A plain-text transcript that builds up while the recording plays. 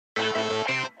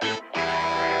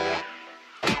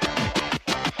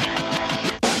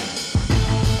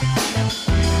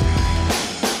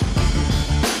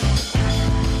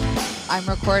I'm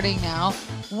recording now.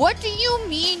 What do you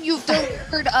mean you've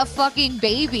delivered a fucking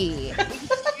baby?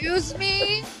 Excuse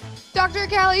me? Dr.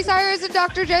 Callie Cyrus and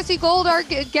Dr. Jessi Gold, our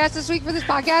guests this week for this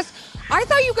podcast. I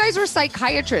thought you guys were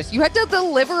psychiatrists. You had to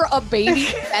deliver a baby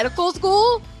in medical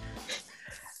school?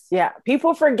 Yeah,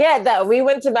 people forget that we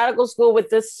went to medical school with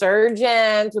the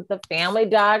surgeons, with the family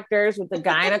doctors, with the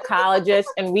gynecologists,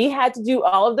 and we had to do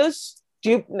all of those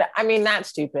not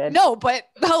stupid. No, but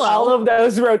hello. All of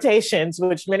those rotations,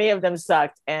 which many of them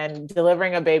sucked, and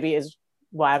delivering a baby is,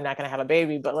 well, I'm not going to have a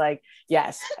baby, but like,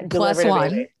 yes, plus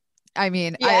one. I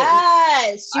mean,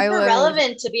 yeah, super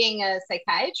relevant to being a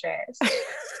psychiatrist.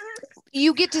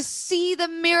 You get to see the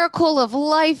miracle of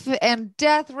life and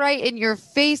death right in your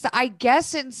face. I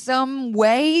guess in some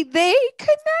way they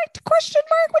connect, question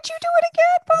mark. Would you do it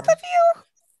again, both of you?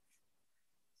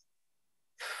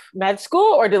 Med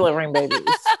school or delivering babies?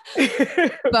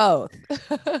 Both.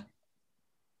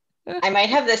 I might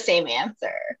have the same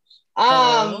answer.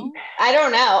 I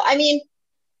don't know. I mean,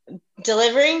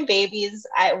 delivering babies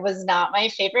was not my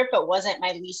favorite, but wasn't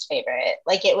my least favorite.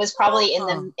 Like, it was probably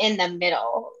in the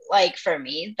middle, like, for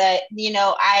me. That, you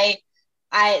know,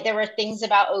 there were things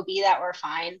about OB that were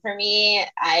fine for me.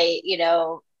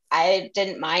 I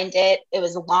didn't mind it. It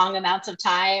was long amounts of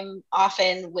time,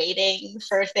 often waiting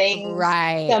for things.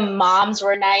 Right. The moms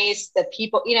were nice. The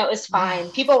people, you know, it was fine.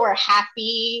 People were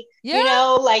happy, you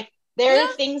know, like, there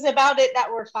are things about it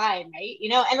that were fine, right? You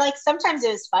know, and like sometimes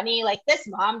it was funny, like this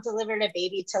mom delivered a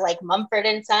baby to like Mumford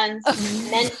and Sons,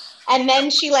 and then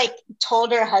she like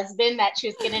told her husband that she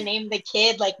was gonna name the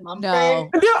kid like Mumford.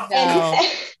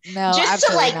 No, just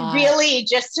to like not. Really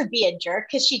just to be a jerk,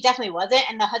 because she definitely wasn't.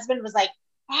 And the husband was like,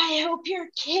 I hope you're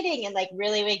kidding, and like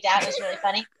really wigged out. It was really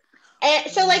funny.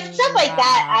 And so like stuff like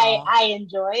that I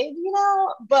enjoyed, you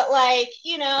know, but like,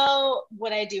 you know,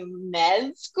 would I do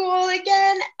med school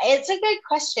again? It's a good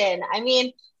question. I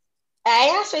mean,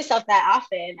 I ask myself that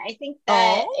often. I think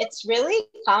that it's really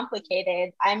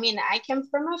complicated. I mean, I come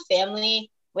from a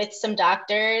family with some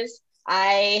doctors.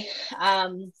 I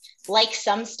like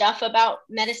some stuff about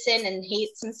medicine and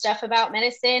hate some stuff about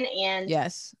medicine. And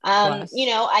yes, you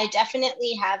know, I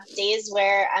definitely have days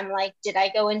where I'm like, did I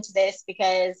go into this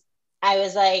because I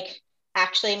was like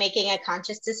actually making a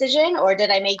conscious decision, or did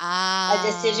I make a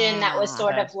decision that was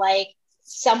sort of like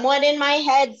somewhat in my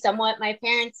head, somewhat my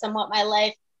parents, somewhat my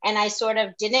life, and I sort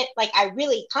of didn't, like, I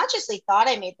really consciously thought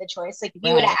I made the choice. Like, if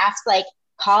you would have asked like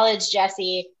college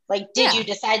Jessi, like, did you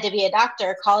decide to be a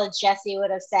doctor? College Jessi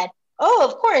would have said, oh,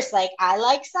 of course, like, I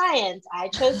like science, I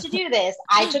chose to do this,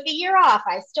 I took a year off,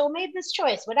 I still made this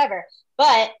choice, whatever.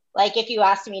 But like, if you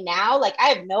ask me now, like, I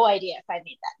have no idea if I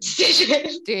made that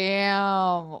decision.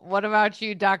 Damn. What about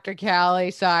you, Dr.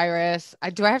 Callie Cyrus?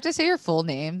 Do I have to say your full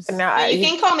names? No, you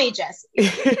can call me Jessi.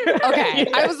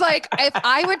 Okay. I was like, if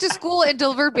I went to school and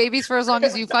delivered babies for as long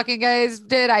as you fucking guys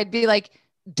did, I'd be like,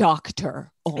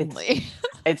 doctor only.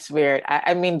 It's weird.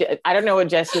 I mean, I don't know what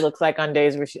Jessi looks like on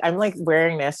days where I'm like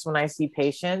wearing this when I see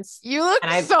patients. You look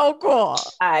so cool.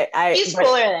 He's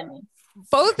cooler than me.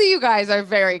 Both of you guys are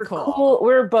very cool.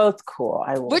 We're both cool.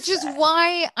 Which is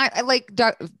why I like,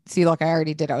 see, look, I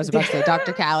already did. I was about to say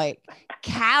Dr.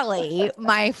 Callie,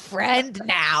 my friend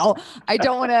now. I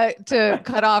don't want to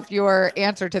cut off your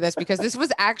answer to this, because this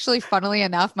was actually, funnily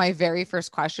enough, my very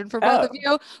first question for both of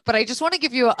you. But I just want to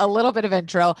give you a little bit of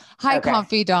intro. Hi,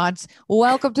 confidants.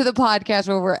 Welcome to the podcast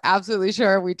where we're absolutely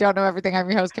sure we don't know everything. I'm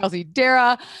your host, Kelsey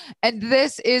Dara. And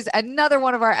this is another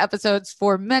one of our episodes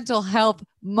for Mental Health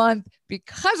Month.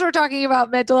 Because we're talking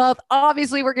about mental health,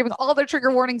 obviously we're giving all the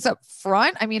trigger warnings up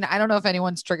front. I mean, I don't know if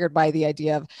anyone's triggered by the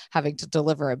idea of having to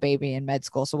deliver a baby in med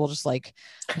school. So we'll just like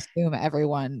assume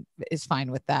everyone is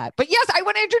fine with that. But yes, I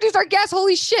want to introduce our guests.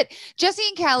 Holy shit. Jessi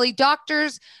and Callie,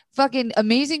 doctors, fucking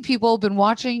amazing people. Been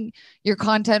watching your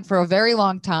content for a very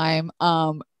long time.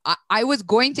 I was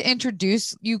going to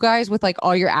introduce you guys with like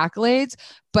all your accolades,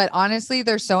 but honestly,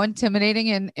 they're so intimidating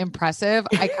and impressive.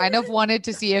 I kind of wanted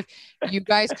to see if you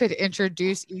guys could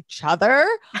introduce each other,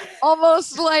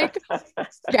 almost like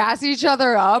gas each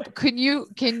other up. Can you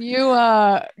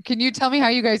tell me how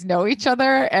you guys know each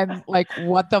other and like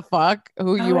what the fuck,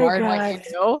 who you are and what you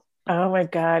do? Oh my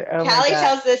God. Callie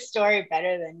tells this story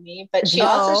better than me, but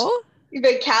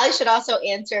but Callie should also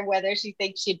answer whether she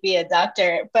thinks she'd be a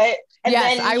doctor. But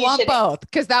yes, I want both,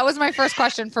 because that was my first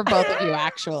question for both of you,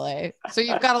 actually. So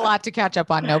you've got a lot to catch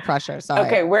up on. No pressure. Sorry.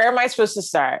 Okay, where am I supposed to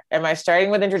start? Am I starting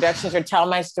with introductions or tell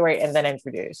my story and then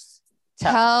introduce?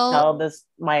 Tell this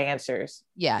my answers.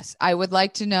 Yes, I would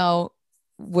like to know,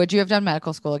 would you have done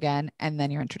medical school again? And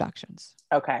then your introductions.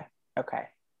 Okay.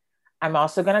 I'm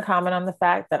also going to comment on the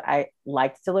fact that I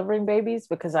liked delivering babies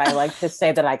because I like to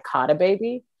say that I caught a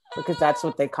baby. because that's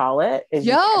what they call it. Is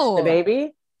you Yo, catch the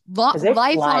baby.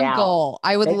 Lifelong goal.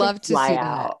 I would love to see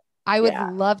that. I would Yeah.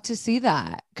 love to see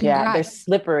that. Yeah, Congrats. they're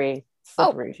slippery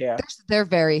too. They're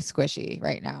very squishy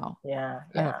right now. Yeah.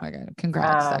 Oh my God.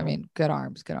 Congrats. I mean, good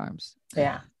arms.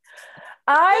 Yeah.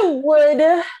 I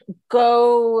would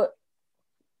go.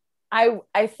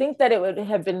 I think that it would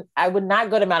have been, I would not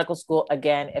go to medical school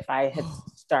again if I had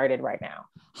started right now.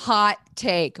 Hot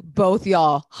take. Both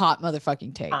y'all hot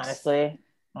motherfucking takes. Honestly,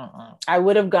 I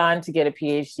would have gone to get a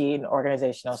PhD in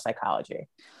organizational psychology.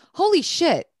 Holy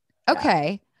shit.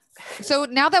 Okay. So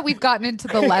now that we've gotten into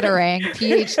the lettering,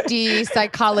 PhD,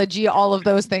 psychology, all of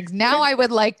those things, now I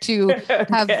would like to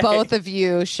have both of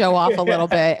you show off a little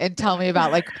bit and tell me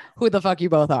about like who the fuck you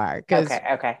both are.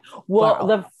 Okay. Well,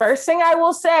 the first thing I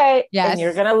will say, and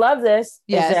you're going to love this,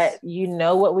 is that you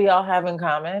know what we all have in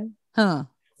common? Huh?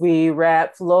 We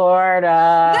rep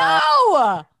Florida.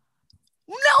 No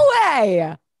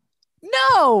way.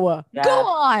 No. Yeah. Go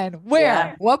on. Where?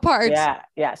 Yeah. What parts? Yeah.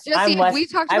 Yes. Jesse, we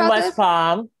talked about West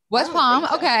Palm. West Palm.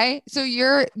 Okay. So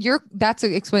you're that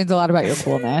explains a lot about your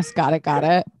coolness. Got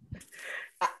it.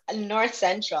 North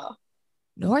Central.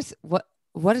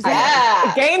 What is that?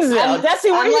 Yeah. Gainesville.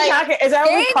 Jessie, what are you talking? Is that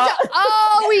what we call?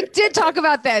 Oh, we did talk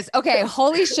about this. Okay.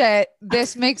 Holy shit.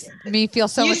 This makes me feel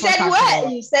so much more comfortable. You said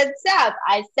what? You said South.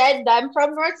 I said I'm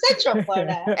from North Central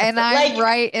Florida. And I'm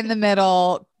right in the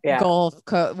middle. Yeah. Gulf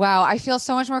Coast. Wow. I feel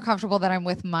so much more comfortable that I'm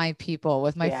with my people,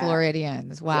 with my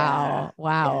Floridians. Wow.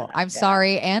 I'm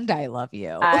sorry. And I love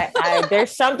you.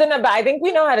 There's something about, I think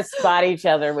we know how to spot each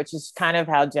other, which is kind of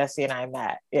how Jessie and I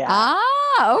met. Yeah.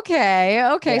 Okay.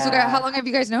 Yeah. So how long have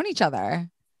you guys known each other?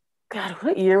 God,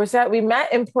 what year was that? We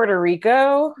met in Puerto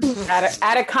Rico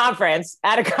at a conference.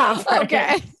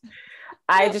 Okay.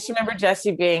 I just remember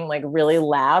Jessie being like really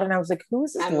loud. And I was like,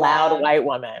 who's this loud white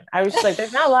woman? I was just like,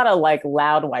 there's not a lot of like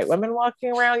loud white women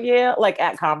walking around Yale, like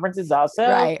at conferences also.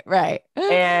 Right.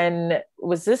 And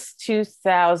was this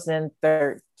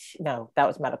 2013? No, that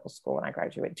was medical school when I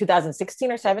graduated.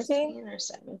 2016 or 17?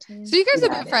 So you guys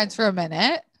have been friends for a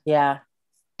minute. Yeah.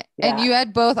 And you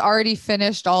had both already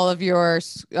finished all of your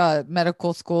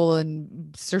medical school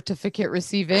and certificate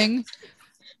receiving.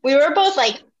 We were both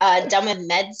like done with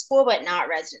med school, but not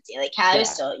residency. Like Callie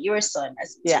you were still in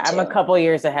residency. Yeah, I'm a couple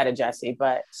years ahead of Jessie,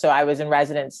 but so I was in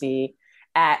residency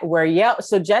at where Yale.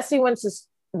 So Jessie went to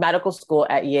medical school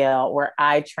at Yale, where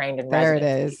I trained in residency.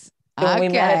 There it is. So when we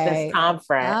met at this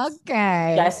conference,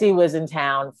 Jessie was in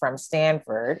town from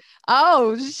Stanford.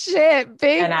 Oh shit!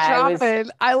 Big dropping.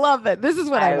 I love it. This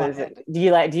is what I wanted. Do you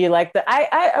like the?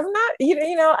 I'm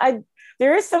not.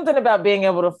 There is something about being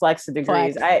able to flex the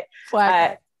degrees.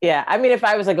 Flex. Yeah. I mean, if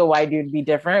I was like a white dude, it'd be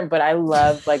different, but I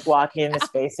love like walking into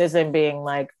spaces and being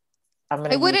like,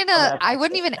 I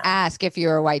wouldn't even ask if you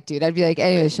were a white dude. I'd be like,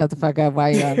 anyway, shut the fuck up. Why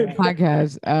are you on the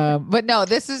podcast? But no,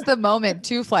 this is the moment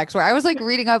to flex where I was like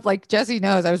reading up, like Jessie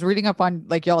knows, I was reading up on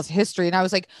like y'all's history and I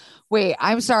was like, wait,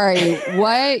 I'm sorry.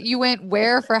 What? You went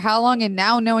where for how long? And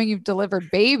now knowing you've delivered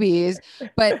babies.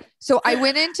 But so I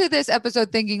went into this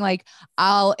episode thinking like,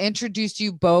 I'll introduce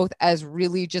you both as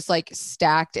really just like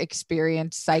stacked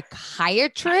experienced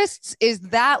psychiatrists. Is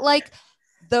that like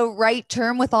the right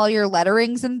term with all your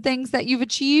letterings and things that you've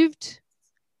achieved?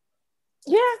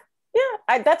 Yeah.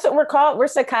 That's what we're called. We're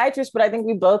psychiatrists, but I think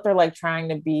we both are like trying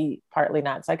to be partly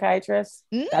not psychiatrists.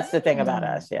 That's the thing about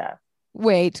us. Yeah.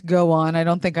 Wait, go on. I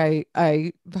don't think I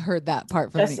heard that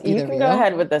part from either you. Can go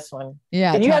ahead with this one.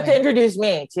 Yeah. And you have to introduce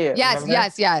me too. Yes.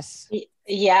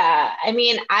 Yeah. I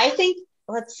mean, I think,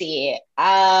 let's see.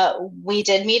 We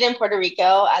did meet in Puerto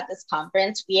Rico at this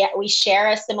conference. We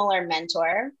share a similar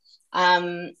mentor.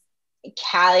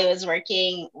 Callie was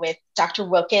working with Dr.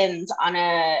 Wilkins on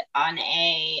a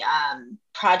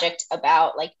project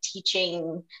about like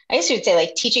teaching, I guess you would say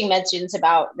like teaching med students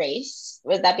about race.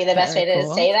 Would that be the best way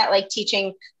to say that? Like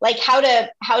teaching, like how to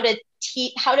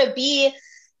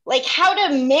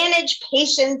manage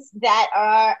patients that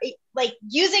are like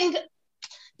using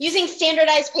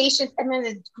standardized patients. I'm going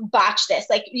to botch this,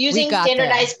 like using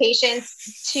standardized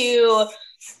patients to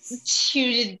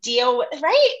deal with,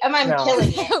 right? I'm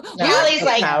killing it. Callie's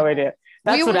like, how we do.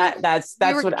 That's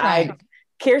what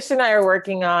Kirsten and I are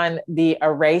working on the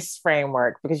ERACE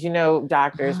framework because,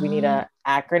 doctors, we need an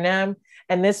acronym.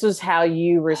 And this was how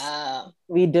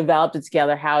we developed it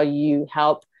together, how you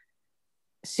help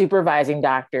supervising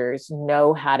doctors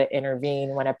know how to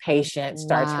intervene when a patient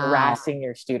starts harassing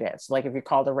your students. Like if you're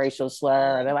called a racial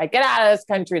slur, or they're like, get out of this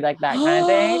country, like that kind of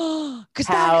thing. Because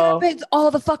that happens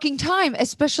all the fucking time,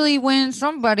 especially when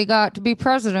somebody got to be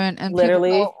president and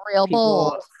literally real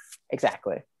bull.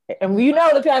 Exactly. And you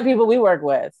know the kind of people we work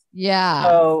with. Yeah.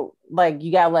 So like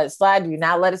you gotta let it slide. Do you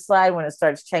not let it slide when it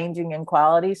starts changing in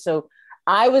quality? So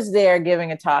I was there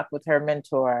giving a talk with her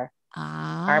mentor,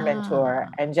 our mentor,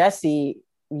 and Jessi,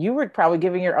 you were probably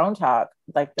giving your own talk.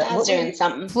 Like that. I was doing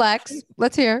something. Flex.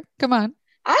 Let's hear. Come on.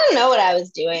 I don't know what I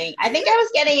was doing. I think I was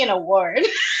getting an award.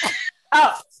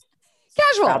 Oh,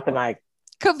 casual. Drop the mic.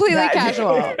 Completely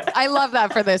casual. I love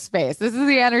that for this space. This is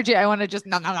the energy I want to just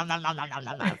nom.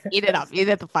 Eat it up. Eat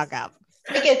it the fuck up.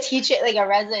 Like a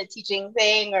resident teaching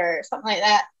thing or something like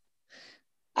that.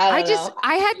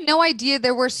 I had no idea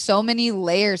there were so many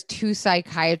layers to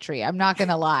psychiatry. I'm not going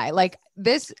to lie. Like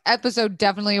this episode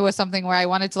definitely was something where I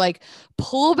wanted to like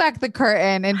pull back the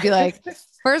curtain and be like,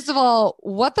 first of all,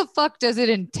 what the fuck does it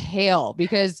entail?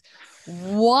 Because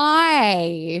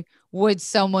why would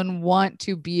someone want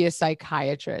to be a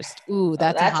psychiatrist? Ooh,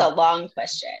 that's a long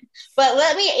question. But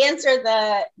let me answer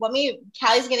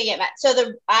Callie's going to get mad. So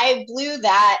I blew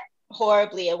that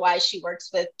horribly at why she works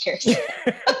with Kirsten.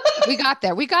 We got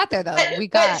there though.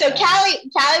 So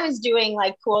Callie was doing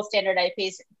like cool standardized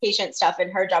patient stuff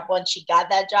in her job once she got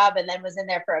that job, and then was in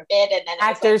there for a bit, and then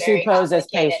actors who pose as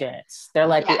patients. They're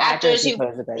like the actors who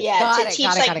pose as patients. Yeah, to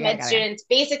teach med students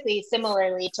basically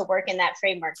similarly to work in that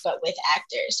framework, but with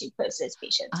actors who pose as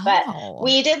patients. But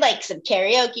we did like some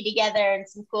karaoke together and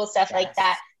some cool stuff like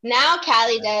that. Now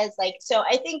Callie does like, so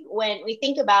I think when we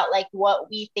think about like what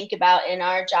we think about in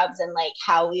our jobs and like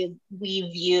how we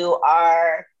view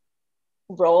our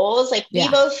roles, like we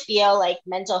both feel like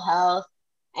mental health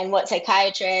and what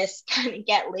psychiatrists kind of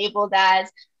get labeled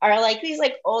as are like these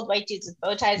like old white dudes with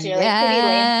bow ties who are like pretty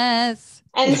lame.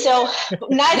 And so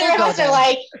neither of us are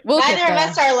like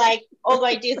old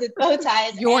white dudes with bow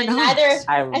ties. You're not.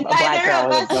 I'm a black girl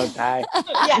with a bow tie.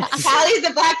 Yeah, Callie's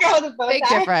a black girl with a bow tie. Big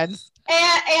difference.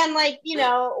 And like, you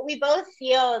know, we both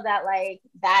feel that like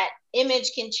that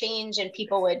image can change and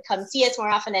people would come see us more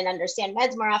often and understand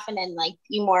meds more often and like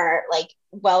be more like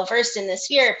well-versed in the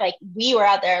sphere if like we were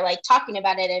out there like talking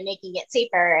about it and making it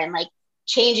safer and like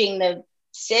changing the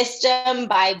system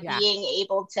by being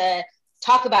able to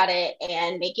talk about it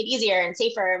and make it easier and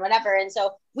safer and whatever. And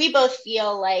so we both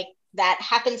feel like that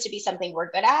happens to be something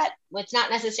we're good at. It's not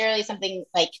necessarily something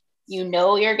like you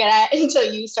know you're good at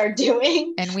until you start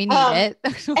doing, and we need it.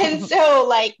 And so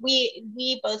like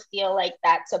we both feel like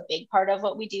that's a big part of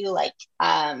what we do, like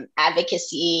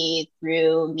advocacy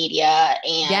through media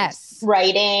and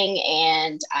writing,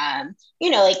 and you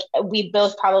know, like we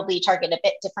both probably target a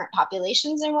bit different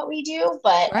populations in what we do,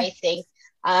 but I think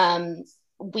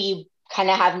we kind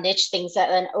of have niche things that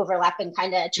then overlap and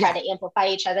kind of try to amplify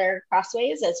each other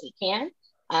crossways as we can.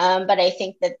 But I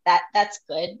think that's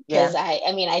good because I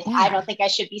don't think I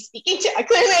should be speaking to.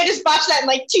 Clearly, I just botched that in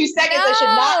like 2 seconds. No.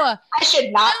 I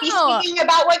should not be speaking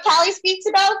about what Callie speaks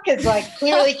about because like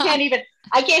clearly I can't even.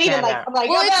 I'm like,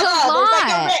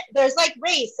 well, there's like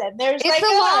race and there's it's like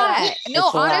a lot. No,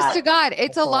 it's honest lot. To God,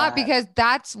 it's a lot because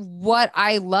that's what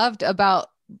I loved about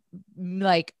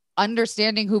like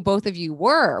understanding who both of you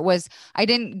was I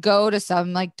didn't go to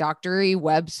some like doctory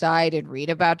website and read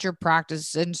about your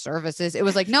practice and services. It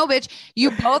was like, no, bitch,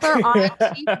 you both are on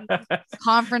TV,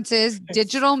 conferences,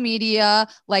 digital media,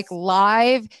 like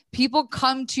live. People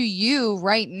come to you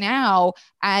right now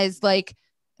as like,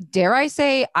 dare I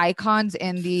say, icons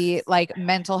in the like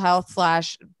mental health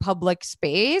 / public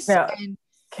space. And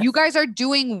you guys are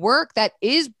doing work that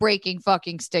is breaking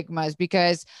fucking stigmas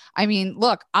because I mean,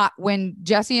 look, when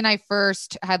Jessi and I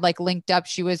first had like linked up,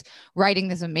 she was writing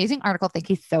this amazing article. Thank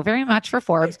you so very much for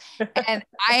Forbes. And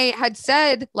I had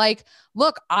said like,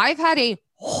 look, I've had a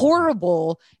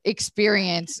horrible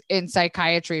experience in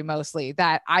psychiatry, mostly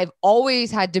that I've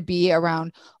always had to be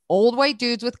around old white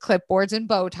dudes with clipboards and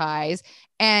bow ties.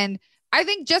 And I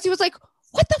think Jessi was like,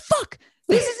 what the fuck?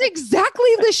 This is exactly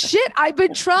the shit I've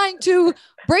been trying to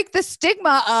break the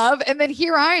stigma of. And then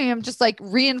here I am just like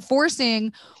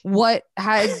reinforcing what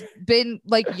has been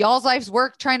like y'all's life's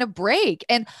work trying to break.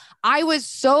 And I was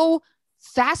so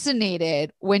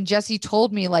fascinated when Jessi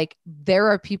told me like, there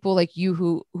are people like you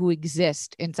who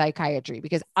exist in psychiatry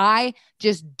because I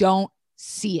just don't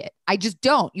see it. I just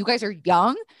don't. You guys are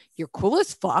young. You're cool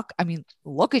as fuck. I mean,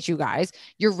 look at you guys.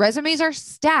 Your resumes are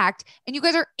stacked and you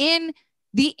guys are in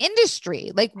the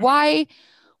industry. Like why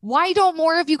don't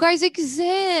more of you guys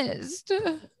exist?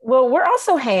 Well, we're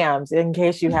also hams in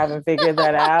case you haven't figured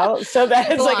that out. So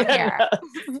that's like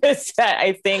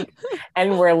I think,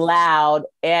 and we're loud.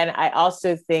 And I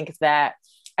also think that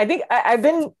I think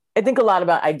a lot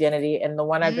about identity, and the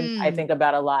one I think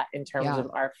about a lot in terms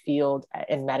of our field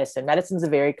in medicine. Medicine's a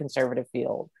very conservative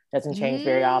field. doesn't change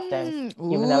very often,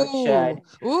 even though it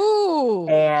should. Ooh.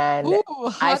 And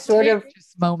Ooh, I sort of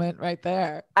moment right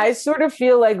there. I sort of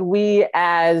feel like we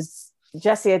as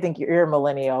Jessie, I think you're a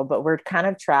millennial, but we're kind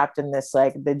of trapped in this,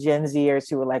 like the Gen Zers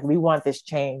who are like, we want this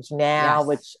change now, Yes.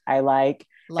 which I like.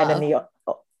 Love. And then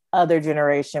the other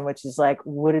generation, which is like,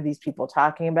 what are these people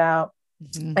talking about?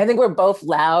 Mm-hmm. I think we're both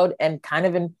loud and kind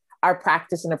of in our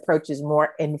practice and approach is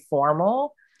more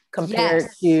informal compared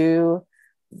to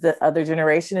the other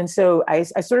generation. And so I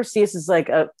sort of see us as like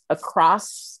a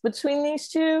cross between these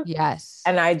two. Yes.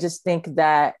 And I just think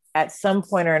that at some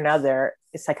point or another,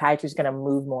 psychiatry is going to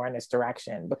move more in this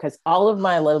direction, because all of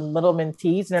my little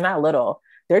mentees, they're not little,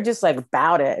 they're just like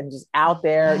about it and just out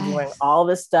there doing all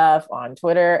this stuff on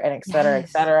Twitter and et cetera, et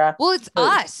cetera. Well, it's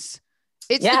us.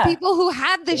 It's the people who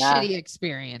had the shitty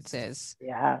experiences.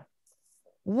 Yeah.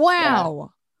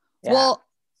 Wow. Yeah. Well,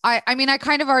 I mean, I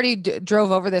kind of already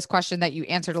drove over this question that you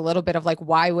answered a little bit of, like,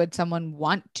 why would someone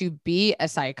want to be a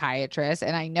psychiatrist?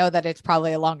 And I know that it's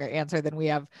probably a longer answer than we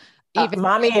have even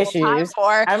mommy issues.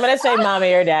 I'm going to say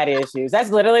mommy or daddy issues. That's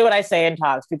literally what I say in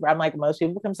talks. I'm like, most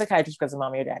people become psychiatrists because of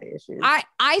mommy or daddy issues.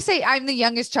 I say I'm the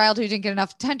youngest child who didn't get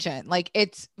enough attention. Like,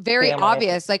 it's very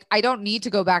obvious. Like, I don't need to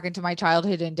go back into my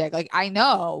childhood and dig. Like, I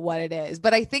know what it is,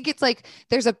 but I think it's like,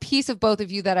 there's a piece of both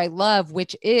of you that I love,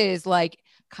 which is like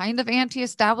kind of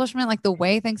anti-establishment, like the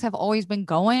way things have always been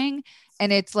going.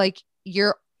 And it's like,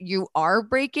 you are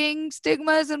breaking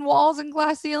stigmas and walls and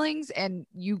glass ceilings. And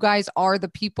you guys are the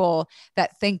people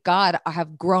that, thank God,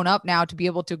 have grown up now to be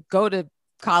able to go to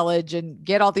college and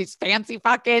get all these fancy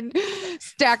fucking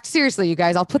stacked. Seriously, you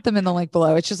guys, I'll put them in the link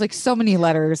below. It's just like so many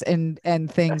letters and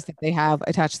things that they have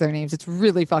attached to their names. It's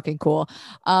really fucking cool.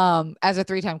 As a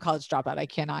 3-time college dropout, I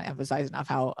cannot emphasize enough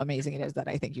how amazing it is that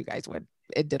I think you guys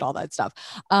did all that stuff.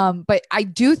 But I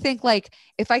do think, like,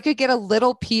 if I could get a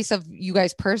little piece of you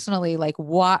guys personally, like,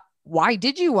 why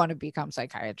did you want to become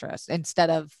psychiatrists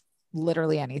instead of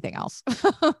literally anything else?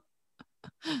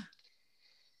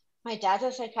 My dad's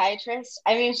a psychiatrist.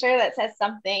 I mean, sure, that says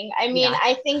something. I mean,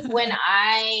 I think when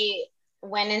I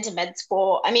went into med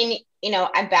school, I mean,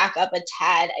 I back up a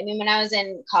tad. I mean, when I was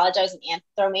in college, I was an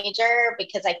anthro major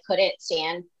because I couldn't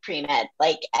stand pre-med.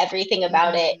 Like, everything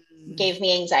about it gave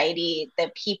me anxiety.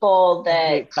 The people,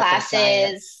 the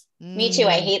classes. Me too.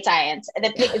 I hate science.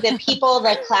 The people,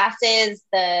 the classes,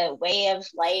 the way of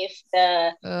life,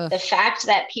 the fact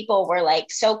that people were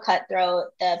like so cutthroat,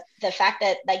 the fact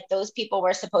that like those people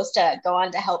were supposed to go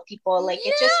on to help people, like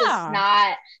it just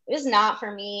was not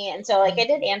for me. And so like I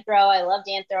did anthro. I loved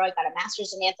anthro. I got a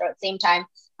master's in anthro at the same time.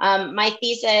 My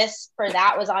thesis for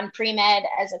that was on pre-med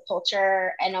as a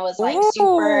culture, and I was like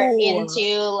super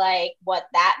into like what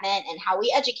that meant and how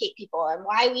we educate people and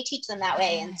why we teach them that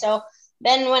way. And so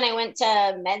then when I went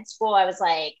to med school, I was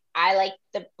like, I like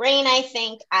the brain, I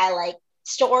think. I like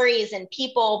stories and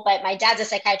people, but my dad's a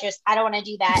psychiatrist. I don't want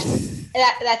to do that.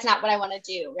 That's not what I want to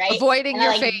do, right? Avoiding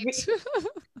your fate.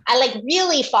 I like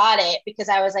really fought it because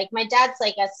I was like, my dad's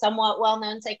like a somewhat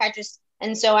well-known psychiatrist.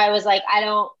 And so I was like,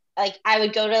 I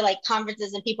would go to like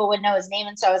conferences and people would know his name.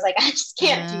 And so I was like, I just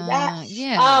can't do that.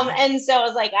 And so I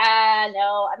was like,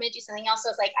 no, I'm going to do something else. So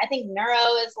I was like, I think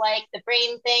neuro is like the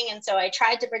brain thing. And so I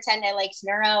tried to pretend I liked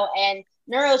neuro, and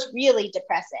neuro's really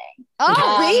depressing.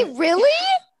 Oh, really?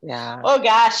 Yeah. Oh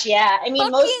gosh. Yeah. I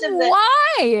mean,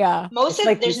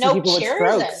 there's no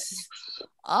cures.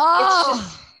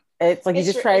 It's like you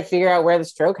just try to figure out where the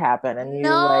stroke happened, and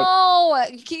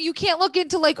you can't look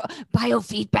into like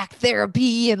biofeedback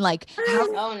therapy and like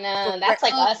oh no, that's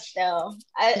like us though.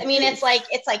 I mean, it's like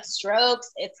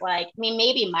strokes. It's like, I mean,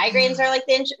 maybe migraines are like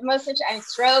the most. I mean,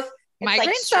 stroke. Migraine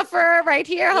like sufferer right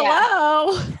here.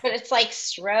 Hello. But it's like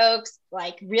strokes,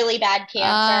 like really bad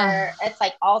cancer. It's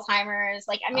like Alzheimer's.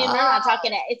 Like, I mean, we're not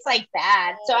talking. It's like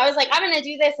bad. So I was like, I'm gonna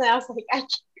do this, and I was like,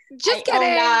 just kidding.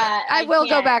 I will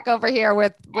go back over here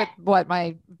with what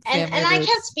my family and I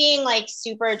kept being like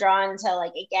super drawn to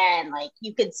like, again, like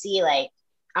you could see like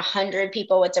 100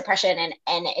 people with depression, and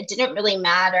it didn't really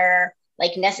matter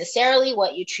like necessarily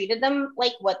what you treated them,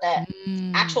 like what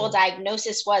the actual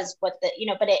diagnosis was, but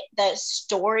the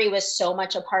story was so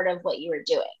much a part of what you were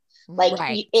doing. Like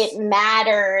it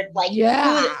mattered, like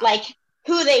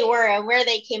who they were and where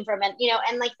they came from. And,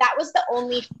 and like, that was the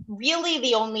only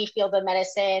field of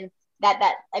medicine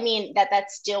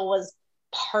that still was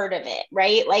part of it.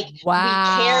 Right. Like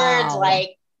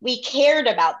we cared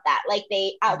about that. Like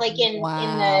they, like in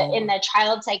the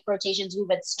child psych rotations, we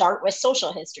would start with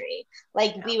social history.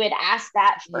 Like we would ask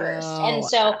that first. And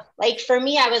so like, for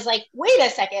me, I was like, wait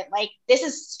a second, like this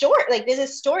is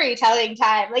storytelling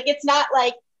time. Like, it's not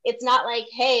like,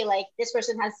 hey, like this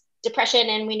person has depression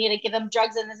and we need to give them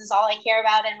drugs and this is all I care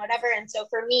about and whatever. And so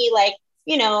for me, like,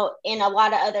 you know, in a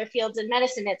lot of other fields in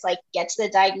medicine, it's like, get to the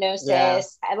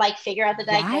diagnosis, I like figure out the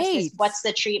diagnosis, what's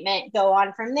the treatment, go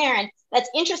on from there. And that's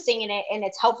interesting in it, and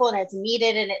it's helpful and it's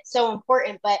needed and it's so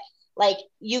important. But like,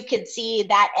 you could see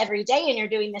that every day and you're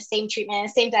doing the same treatment and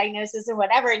the same diagnosis and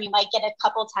whatever, and you might get a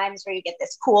couple times where you get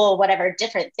this cool whatever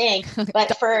different thing, but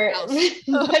but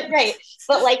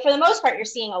like for the most part you're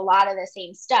seeing a lot of the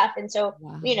same stuff. And so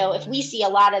you know, if we see a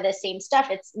lot of the same stuff,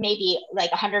 it's maybe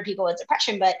like 100 people with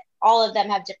depression, but all of them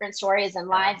have different stories and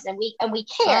lives, and we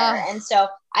care. And so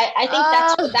I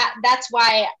think that's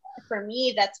why for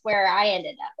me, that's where I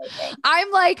ended up, I think. I'm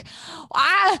like,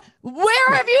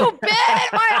 where have you been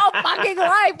my whole fucking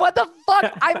life? What the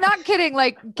fuck? I'm not kidding.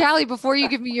 Like, Callie, before you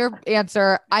give me your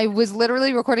answer, I was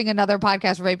literally recording another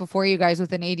podcast right before you guys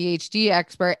with an ADHD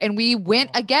expert. And we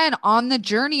went again on the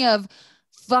journey of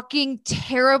fucking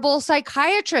terrible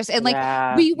psychiatrists. And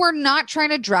like, we were not trying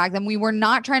to drag them. We were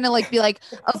not trying to like, be like,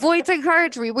 avoid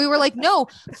psychiatry. We were like, no,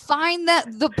 find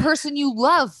the person you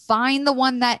love, find the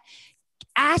one that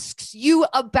asks you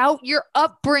about your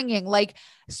upbringing. Like,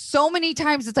 so many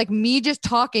times it's like me just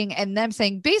talking and them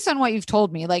saying, based on what you've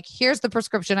told me, like, here's the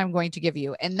prescription I'm going to give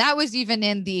you. And that was even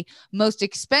in the most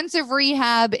expensive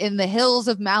rehab in the hills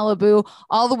of Malibu,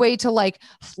 all the way to like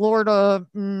Florida.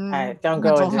 Don't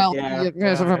go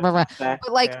into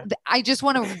but like, I just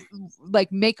want to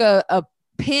like make a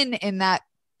pin in that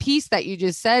piece that you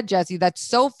just said, Jessie, that's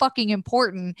so fucking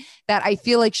important, that I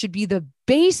feel like should be the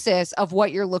basis of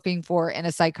what you're looking for in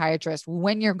a psychiatrist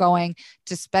when you're going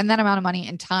to spend that amount of money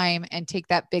and time and take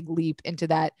that big leap into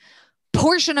that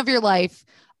portion of your life.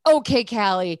 Okay,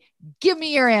 Callie, give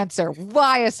me your answer.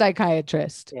 Why a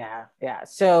psychiatrist? Yeah.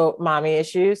 So mommy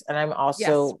issues. And I'm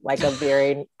also like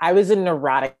I was a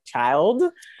neurotic child.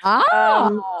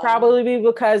 Probably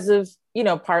because of, you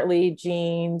know, partly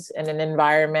genes and an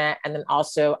environment. And then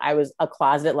also I was a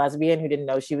closet lesbian who didn't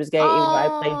know she was gay, even though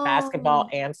I played basketball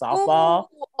and softball.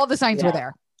 All the signs were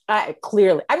there.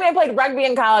 Clearly. I mean, I played rugby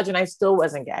in college and I still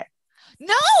wasn't gay.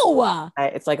 No,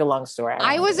 it's like a long story.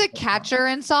 I was a catcher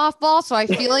in softball, so I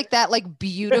feel like that like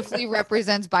beautifully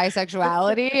represents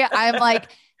bisexuality. I'm like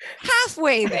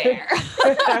halfway there.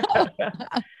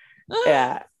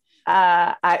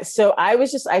 I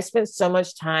spent so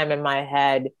much time in my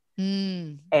head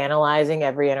analyzing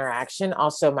every interaction.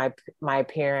 Also, my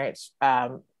parents,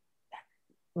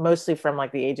 mostly from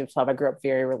like the age of 12, I grew up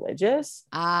very religious,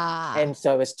 and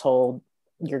so I was told,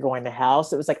 you're going to hell.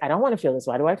 So it was like, I don't want to feel this.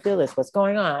 Why do I feel this? What's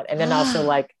going on? And then also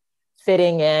like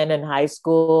fitting in high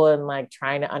school and like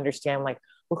trying to understand like,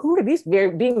 well, who are these?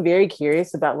 Being very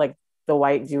curious about like the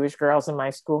white Jewish girls in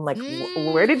my school. I'm like,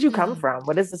 where did you come from?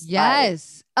 What is this?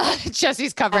 Yes.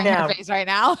 Jessie's covering her face right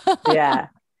now.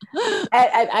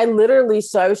 I literally,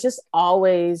 so I was just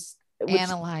always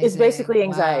analyzing. It's basically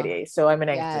anxiety. Wow. So I'm an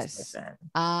anxious person.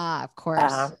 Of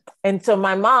course. And so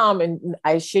my mom, and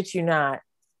I shit you not,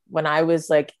 when I was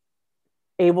like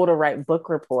able to write book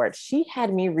reports, she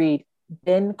had me read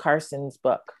Ben Carson's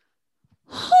book.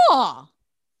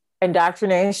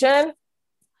 Indoctrination.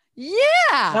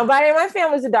 Yeah. Nobody in my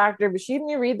family is a doctor, but she had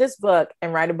me read this book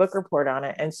and write a book report on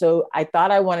it. And so I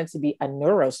thought I wanted to be a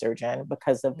neurosurgeon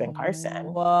because of Ben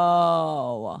Carson.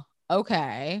 Whoa.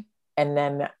 Okay. And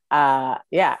then,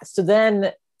 so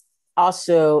then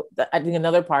also I think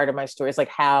another part of my story is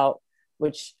like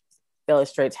which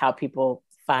illustrates how people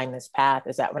find this path,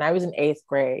 is that when I was in 8th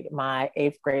grade, my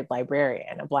 8th grade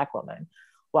librarian, a Black woman,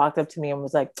 walked up to me and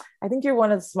was like, I think you're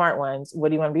one of the smart ones. What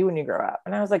do you want to be when you grow up?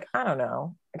 And I was like, I don't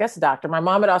know. I guess a doctor. My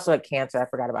mom had also had cancer. I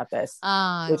forgot about this,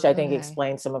 which I think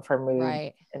explains some of her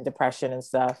mood and depression and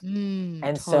stuff.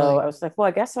 So I was like, well,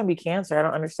 I guess I'll be cancer. I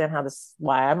don't understand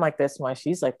why I'm like this and why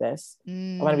she's like this.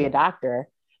 I want to be a doctor.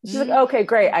 She's like, okay,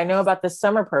 great. I know about this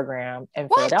summer program in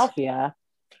Philadelphia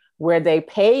where they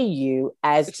pay you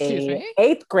as a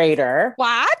 8th grader.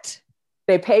 What?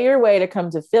 They pay your way to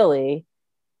come to Philly.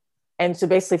 And so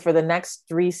basically for the next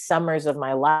 3 summers of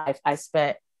my life, I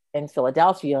spent in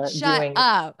Philadelphia doing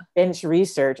bench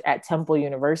research at Temple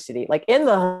University, like in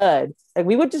the hood. Like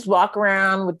we would just walk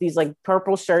around with these like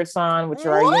purple shirts on, which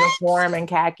are our uniform, and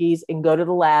khakis, and go to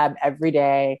the lab every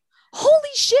day. Holy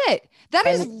shit. That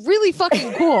is really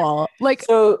fucking cool. Like,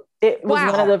 so it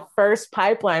was one of the first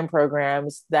pipeline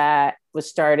programs that was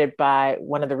started by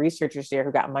one of the researchers there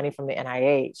who got money from the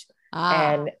NIH.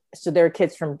 And so there were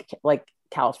kids from like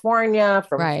California,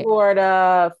 from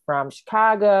Florida, from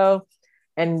Chicago,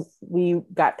 and we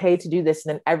got paid to do this.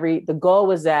 And then the goal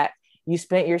was that you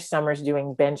spent your summers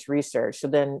doing bench research. So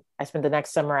then I spent the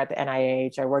next summer at the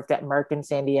NIH. I worked at Merck in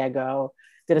San Diego,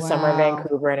 did a summer in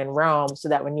Vancouver and in Rome, so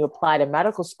that when you apply to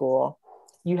medical school,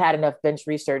 you had enough bench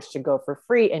research to go for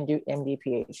free and do MD,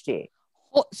 PhD.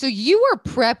 Well, so you were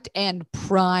prepped and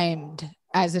primed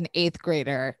as an 8th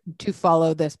grader to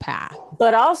follow this path.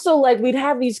 But also, like, we'd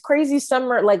have these crazy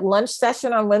summer, like, lunch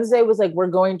session on Wednesday was like, we're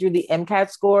going through the MCAT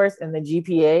scores and the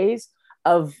GPAs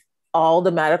of all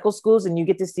the medical schools. And you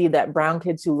get to see that brown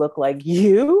kids who look like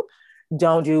you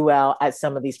don't do well at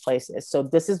some of these places. So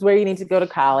this is where you need to go to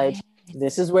college.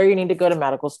 This is where you need to go to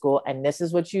medical school. And this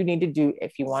is what you need to do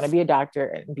if you want to be a doctor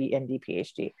and be MD,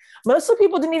 PhD. Most of the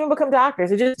people didn't even become doctors.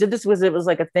 They just did this it was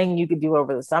like a thing you could do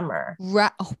over the summer.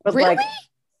 Really? Like,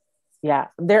 yeah.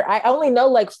 I only know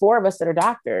like 4 of us that are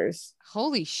doctors.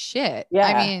 Holy shit. Yeah.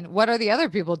 I mean, what are the other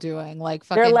people doing? Like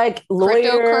fucking they're like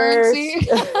lawyers. Cryptocurrency.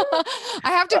 I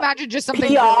have to imagine just something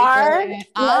PR, really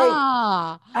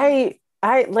good.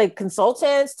 I like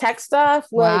consultants, tech stuff,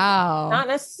 like wow. Not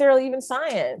necessarily even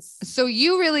science. So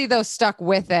you really though stuck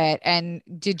with it. And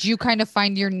did you kind of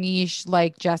find your niche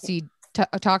like Jessi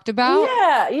talked about?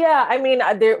 Yeah. I mean,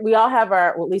 we all have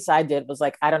our, well, at least I did, was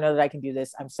like, I don't know that I can do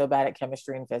this. I'm so bad at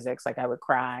chemistry and physics. Like I would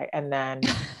cry. And then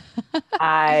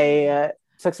I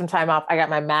took some time off. I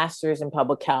got my master's in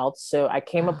public health. So I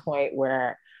came a point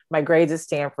where my grades at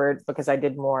Stanford, because I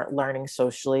did more learning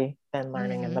socially than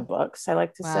learning in the books, I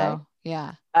like to say.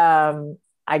 Yeah.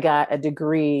 I got a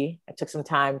degree. I took some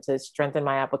time to strengthen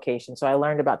my application. So I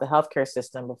learned about the healthcare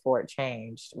system before it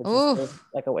changed, which is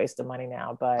like a waste of money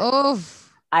now. But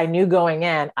I knew going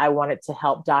in, I wanted to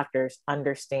help doctors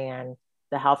understand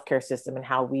the healthcare system and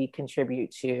how we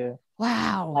contribute to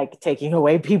like taking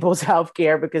away people's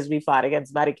healthcare because we fought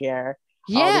against Medicare.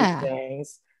 All these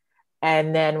things.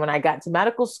 And then when I got to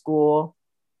medical school,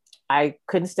 I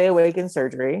couldn't stay awake in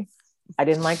surgery. I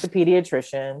didn't like the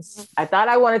pediatricians. I thought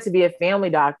I wanted to be a family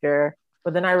doctor,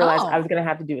 but then I realized I was going to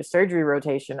have to do a surgery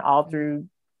rotation all through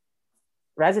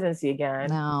residency again.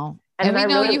 No. And we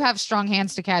know you have strong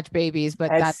hands to catch babies, but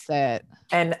that's it.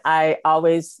 And my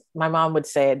mom would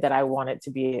say that I wanted to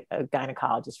be a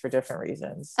gynecologist for different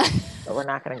reasons, but we're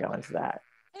not going to go into that.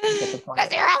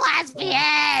 Because you're a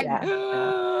lesbian.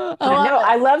 No,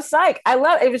 I love psych.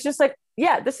 It was just like,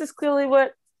 this is clearly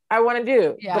what I want to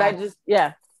do. Yeah. But I just,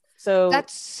 So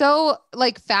that's so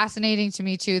like fascinating to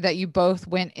me too, that you both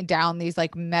went down these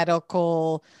like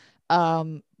medical,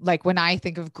 like when I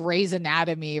think of Grey's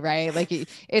Anatomy, right? Like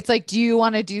it's like, do you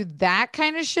want to do that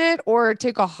kind of shit or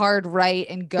take a hard right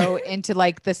and go into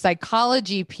like the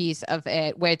psychology piece of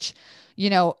it, which,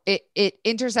 you know, it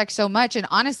intersects so much. And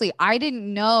honestly, I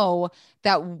didn't know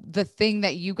that the thing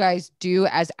that you guys do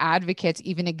as advocates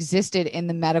even existed in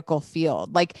the medical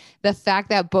field. Like the fact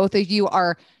that both of you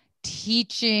are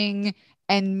teaching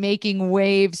and making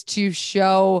waves to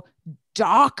show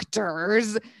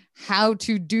doctors how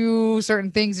to do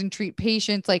certain things and treat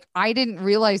patients. Like I didn't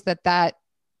realize that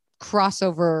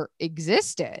crossover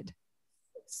existed.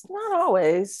 It's not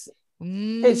always.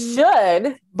 It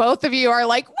should. Both of you are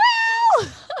like, well,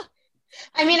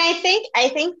 I mean, I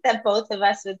think that both of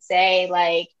us would say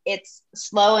like it's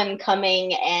slow in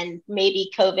coming, and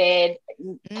maybe COVID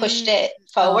pushed it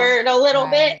forward a little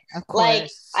bit.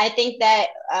 Like I think that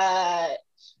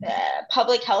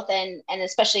public health and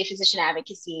especially physician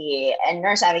advocacy and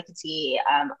nurse advocacy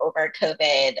over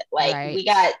COVID, like we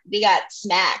got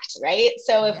smacked, right?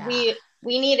 So if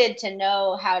we needed to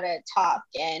know how to talk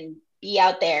and be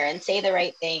out there and say the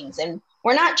right things, and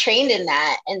we're not trained in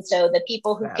that. And so the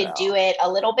people who could do it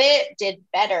a little bit did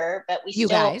better, but we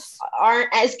still aren't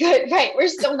as good, right? We're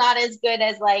still not as good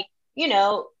as like, you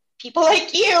know, people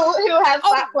like you who have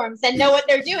platforms and know what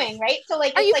they're doing, right? So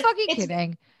like, are you fucking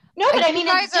kidding? No, but I mean,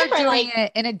 you guys it's different. Are doing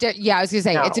it in a I was gonna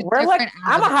say it's a we're like,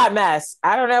 I'm a hot mess.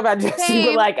 I don't know about Jessi,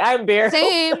 but like I'm bare.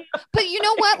 Same. But you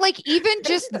know what? Like even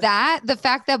just that, the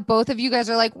fact that both of you guys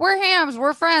are like, we're hams,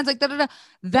 we're friends, like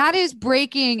that is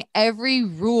breaking every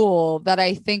rule that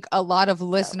I think a lot of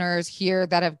listeners here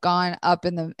that have gone up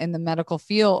in the medical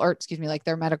field, or excuse me, like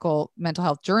their mental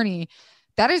health journey.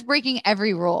 That is breaking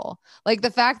every rule. Like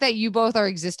the fact that you both are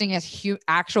existing as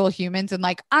actual humans and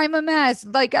like, I'm a mess.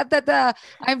 Like, I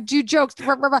do jokes.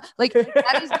 Blah, blah, blah. Like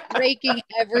that is breaking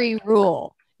every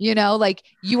rule, you know, like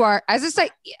you are as a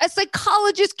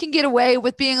psychologist can get away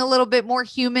with being a little bit more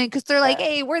human. Cause they're like,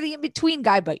 hey, we're the in-between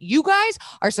guy, but you guys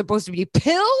are supposed to be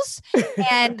pills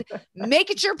and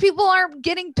making sure people aren't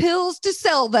getting pills to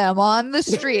sell them on the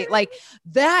street. Like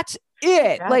that's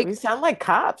it. Yeah, like we sound like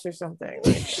cops or something.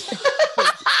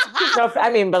 No,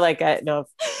 I mean, but like, no,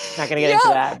 not gonna get into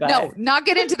that. But. No, not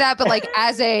get into that. But like,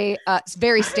 as a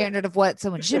very standard of what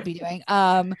someone should be doing.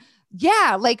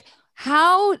 Like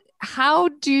how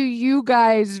do you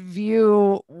guys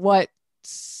view what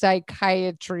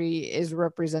psychiatry is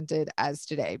represented as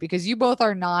today, because you both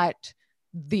are not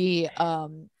the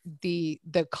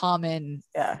common,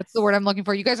 what's the word I'm looking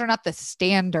for? You guys are not the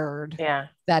standard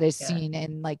that is seen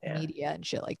in like media and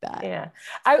shit like that. Yeah.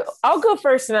 I'll go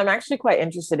first, and I'm actually quite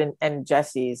interested in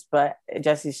Jessi's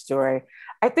story.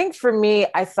 I think for me,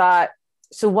 I thought,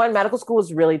 so one, medical school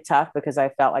was really tough because I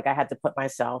felt like I had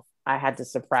to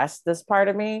suppress this part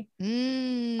of me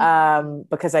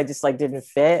because I just like didn't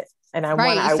fit. And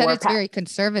you said it's very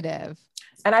conservative.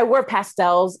 And I wore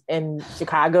pastels in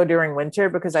Chicago during winter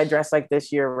because I dressed like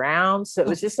this year round. So it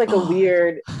was just like a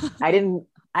weird, I didn't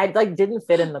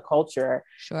fit in the culture.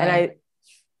 Sure.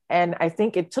 And I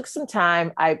think it took some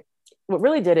time. What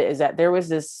really did it is that there was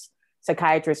this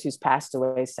psychiatrist who's passed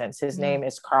away since. His name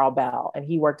is Carl Bell, and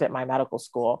he worked at my medical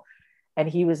school. And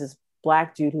he was this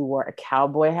Black dude who wore a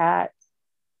cowboy hat.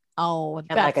 Oh, and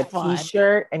like a fun.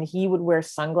 t-shirt, and he would wear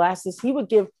sunglasses. He would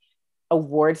give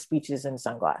award speeches in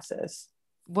sunglasses.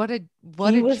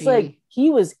 He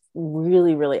was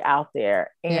really, really out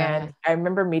there. And I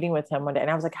remember meeting with him one day, and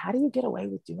I was like, how do you get away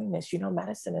with doing this?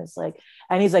 Medicine is like,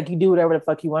 and he's like, you do whatever the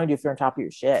fuck you want to do if you're on top of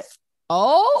your shit.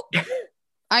 Oh,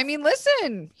 I mean,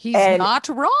 listen, he's not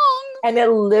wrong. And it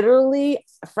literally,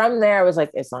 from there, I was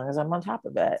like, as long as I'm on top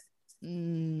of it.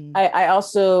 I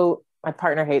also, my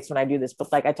partner hates when I do this,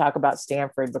 but like I talk about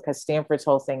Stanford, because Stanford's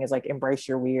whole thing is like, embrace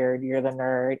your weird, you're the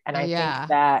nerd. And I think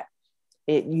that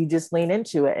you just lean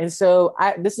into it. And so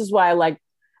this is why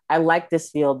I like this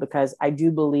field, because I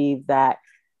do believe that,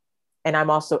 and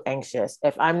I'm also anxious.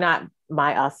 If I'm not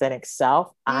my authentic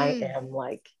self, I am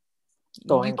like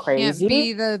going crazy. Can't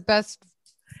be the best.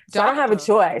 So I don't have a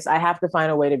choice. I have to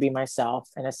find a way to be myself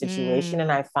in a situation.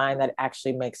 And I find that it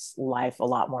actually makes life a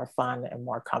lot more fun and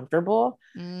more comfortable.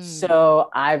 So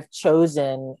I've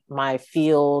chosen my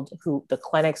field, the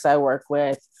clinics I work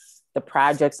with, the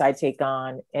projects I take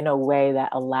on, in a way that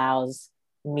allows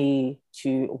me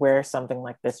to wear something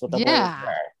like this with a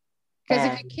blazer.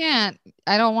 Because if you can't,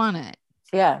 I don't want it.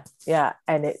 Yeah.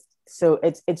 And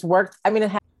it's worked. I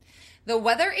mean, the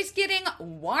weather is getting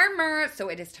warmer, so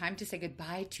it is time to say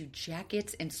goodbye to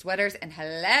jackets and sweaters and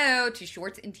hello to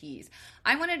shorts and tees.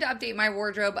 I wanted to update my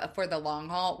wardrobe for the long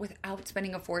haul without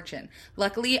spending a fortune.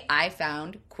 Luckily, I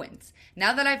found Quince.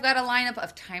 Now that I've got a lineup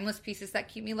of timeless pieces that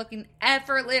keep me looking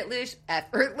effortlessly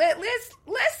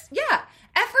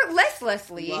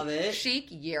chic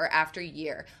year after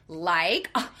year, like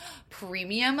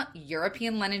premium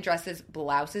European linen dresses,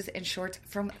 blouses, and shorts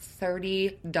from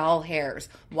 30 doll hairs,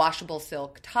 washable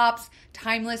silk tops,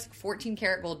 timeless 14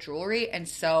 karat gold jewelry, and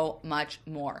so much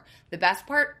more. The best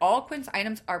part, all Quince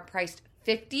items are priced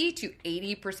 50 to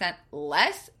 80%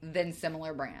 less than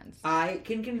similar brands. I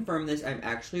can confirm this. I'm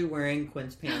actually wearing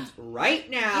Quince pants right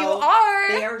now. You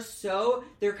are? They are so,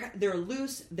 they're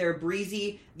loose, they're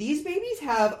breezy. These babies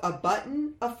have a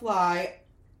button, a fly,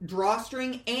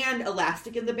 drawstring, and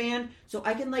elastic in the band. So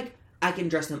I can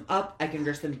dress them up, I can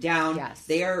dress them down. Yes.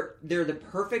 They're the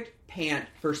perfect pant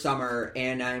for summer,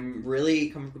 and I'm really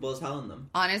comfortable as hell in them.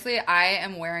 Honestly, I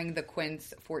am wearing the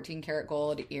Quince 14 karat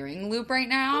gold earring loop right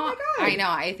now. Oh my God. I know.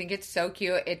 I think it's so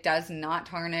cute. It does not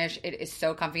tarnish. It is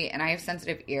so comfy, and I have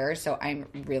sensitive ears, so I'm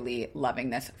really loving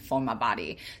this for my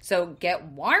body. So get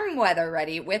warm weather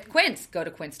ready with Quince. Go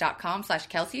to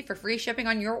quince.com/Kelsey for free shipping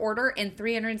on your order and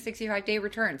 365-day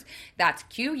returns. That's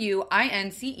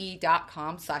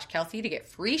QUINCE.com/Kelsey to get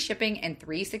free shipping and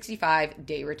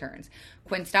 365-day returns.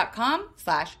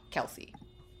 Quince.com/Kelsey.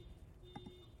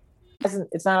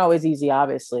 It's not always easy,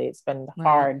 obviously. It's been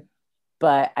hard,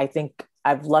 but I think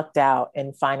I've lucked out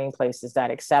in finding places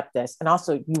that accept this. And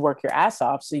also you work your ass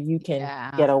off so you can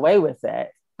get away with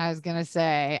it. I was going to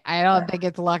say, I don't think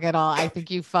it's luck at all. I think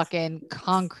you fucking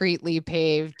concretely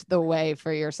paved the way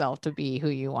for yourself to be who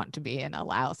you want to be and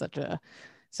allow such a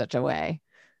way.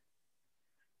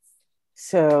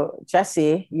 So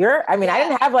Jessi, I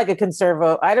didn't have like a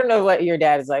conservo. I don't know what your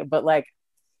dad is like, but like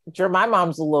my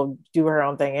mom's a little do her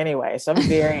own thing anyway. So I'm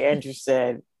very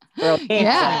interested. Girl came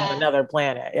from another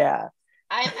planet. Yeah.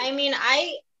 I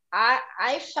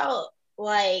felt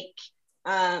like,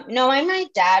 no, my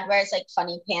dad wears like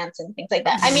funny pants and things like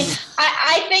that. I mean,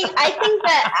 I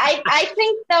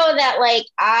think though that like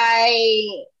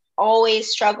I always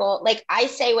struggle. Like I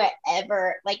say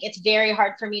whatever, like it's very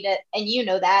hard for me to, and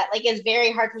that, like it's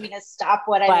very hard for me to stop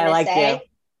what I'm going to say.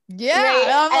 You. Yeah.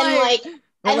 Right? And like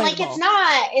And like,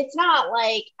 it's not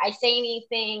like I say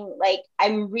anything, like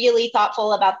I'm really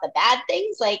thoughtful about the bad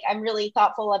things. Like I'm really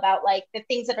thoughtful about like the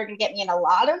things that are going to get me in a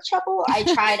lot of trouble. I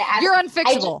try to ask. You're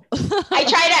unfixable. I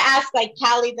try to ask like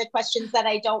Callie the questions that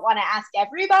I don't want to ask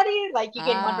everybody. Like you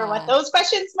can wonder what those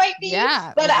questions might be.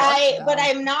 Yeah. But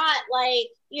I'm not like,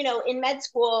 you know, in med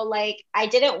school, like I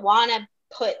didn't want to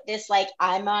put this, like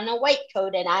I'm on a white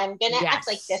coat and I'm going to act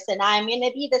like this and I'm going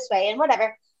to be this way and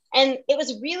whatever. And it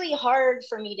was really hard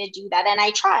for me to do that. And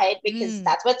I tried because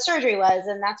that's what surgery was.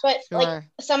 And that's what like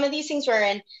some of these things were.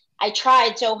 And I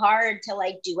tried so hard to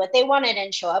like do what they wanted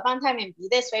and show up on time and be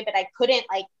this way, but I couldn't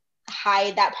like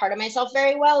hide that part of myself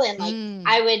very well. And like,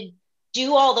 I would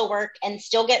do all the work and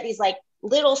still get these like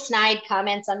little snide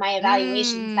comments on my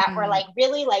evaluations that were like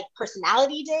really like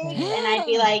personality digs. And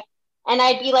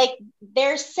I'd be like,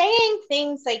 they're saying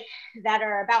things like that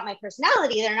are about my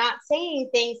personality. They're not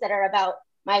saying things that are about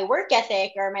my work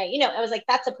ethic or my, you know, I was like,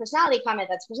 that's a personality comment.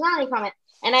 That's a personality comment.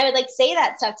 And I would like say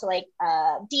that stuff to like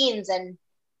deans and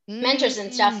mentors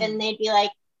and stuff. And they'd be like,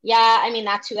 yeah, I mean,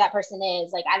 that's who that person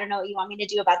is. Like, I don't know what you want me to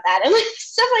do about that. And like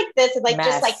stuff like this is like,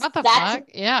 just like, what the that's, fuck?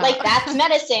 Yeah. like, that's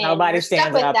medicine. Nobody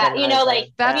stands with up that, you know,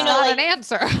 like, that's you know, not like, an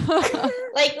answer.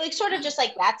 like sort of just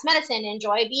like, that's medicine.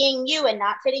 Enjoy being you and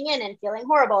not fitting in and feeling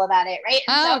horrible about it. Right.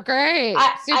 And so great.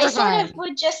 I sort of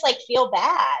would just like feel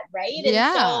bad. Right. And so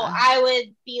I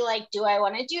would be like, do I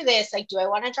want to do this? Like, do I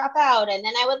want to drop out? And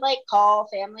then I would like call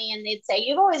family and they'd say,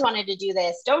 you've always wanted to do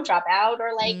this. Don't drop out.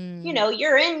 Or like, you know,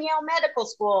 you're in Yale Medical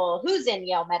School. Who's in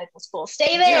Yale Medical School?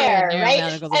 Stay there.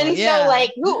 Right. And so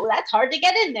like, ooh, that's hard to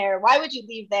get in there. Why would you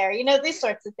leave there? You know, these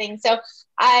sorts of things. So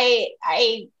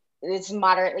it's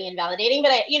moderately invalidating,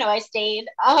 but I stayed.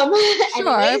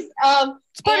 Anyways,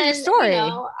 it's part of your story. You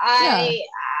know, I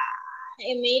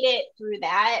made it through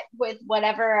that with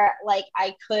whatever like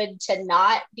I could to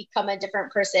not become a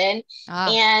different person.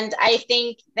 And I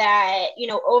think that, you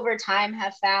know, over time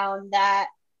have found that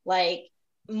like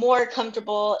more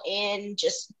comfortable in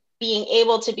just being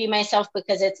able to be myself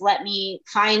because it's let me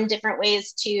find different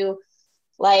ways to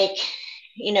like,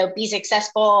 you know, be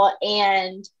successful.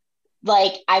 And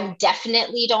like, I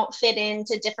definitely don't fit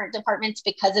into different departments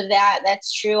because of that.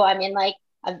 That's true. I'm in like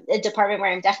a department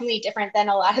where I'm definitely different than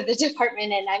a lot of the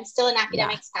department, and I'm still in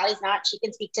academics. Callie's not. She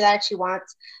can speak to that if she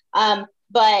wants.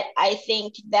 But I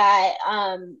think that,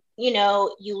 you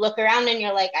know, you look around and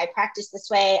you're like, I practice this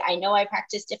way. I know I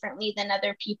practice differently than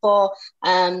other people.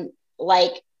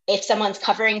 Like, if someone's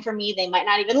covering for me, they might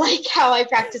not even like how I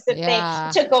practice if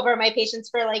they took over my patients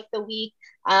for like the week.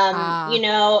 You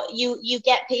know, you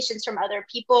get patients from other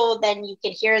people, then you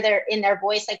can hear in their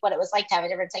voice, like what it was like to have a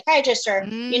different psychiatrist or,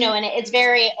 you know, and it's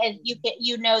very, and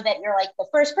you know that you're like the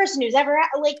first person who's ever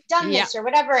like done this or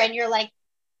whatever. And you're like,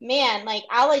 man, like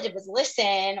all I did was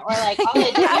listen, or like all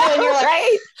I did, you know, and you're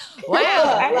like,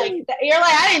 wow, like you're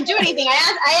like, I didn't do anything.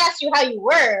 I asked you how you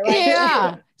were. Like,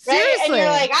 right. Seriously. And you're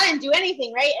like, I didn't do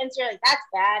anything. Right. And so you're like, that's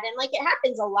bad. And like, it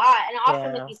happens a lot. And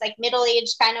often with these like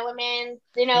middle-aged kind of women,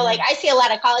 you know, like I see a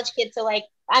lot of college kids. So like,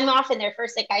 I'm often their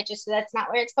first psychiatrist. So that's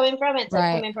not where it's coming from. It's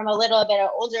like coming from a little bit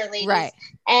of older ladies. Right.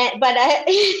 And, but I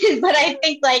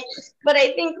think like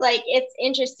it's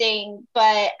interesting,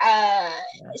 but,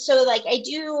 so like, I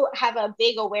do have a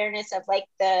big awareness of like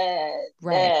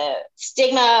the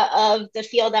stigma of the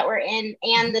field that we're in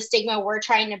and the stigma we're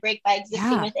trying to break by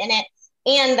existing within it.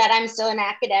 And that I'm still in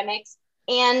academics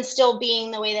and still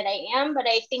being the way that I am. But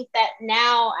I think that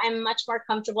now I'm much more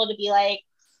comfortable to be like,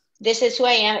 this is who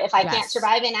I am. If I can't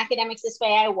survive in academics this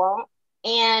way, I won't.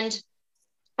 And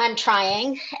I'm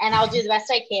trying and I'll do the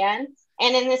best I can.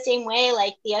 And in the same way,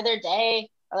 like the other day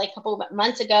or like a couple of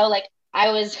months ago, like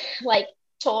I was like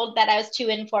told that I was too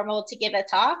informal to give a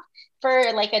talk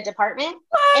for like a department.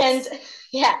 What? And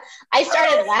I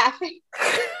started laughing.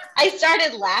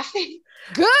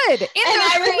 Good.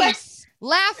 Their face.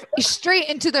 Laugh straight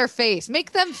into their face.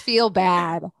 Make them feel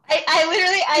bad. I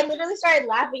literally started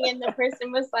laughing, and the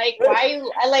person was like, why are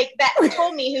you like that? Who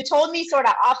told me sort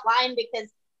of offline, because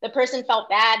the person felt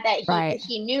bad that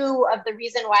he knew of the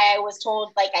reason why I was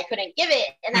told like I couldn't give it.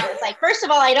 And I was like, first of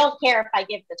all, I don't care if I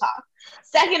give the talk.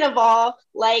 Second of all,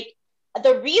 like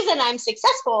the reason I'm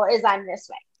successful is I'm this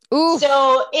way. Oof.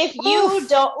 So if you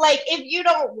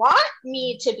don't want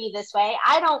me to be this way,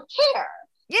 I don't care.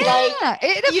 Yeah, like,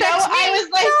 it affects me.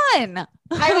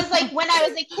 I was like, when I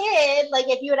was a kid, like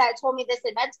if you had told me this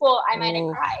in med school, I might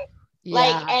have cried. Yeah.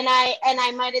 Like, and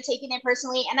I might have taken it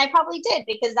personally, and I probably did,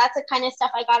 because that's the kind of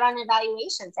stuff I got on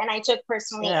evaluations and I took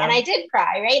personally, and I did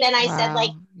cry, right? And I said,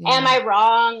 like, am I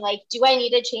wrong? Like, do I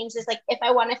need to change this? Like, if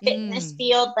I want to fit in this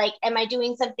field, like, am I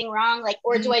doing something wrong? Like,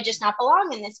 or do I just not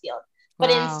belong in this field? But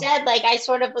instead, like, I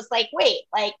sort of was like, wait,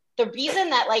 like the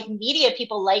reason that like media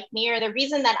people like me, or the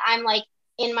reason that I'm like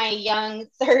in my young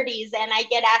 30s and I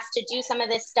get asked to do some of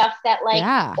this stuff that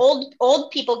like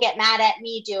old people get mad at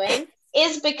me doing,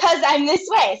 is because I'm this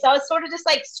way. So I was sort of just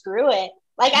like, screw it.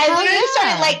 Like I literally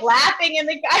started like laughing, and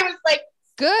the guy was like,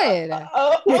 good. Like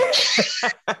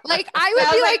I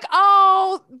would be like,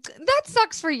 oh, that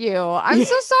sucks for you. I'm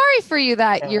so sorry for you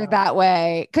that you're that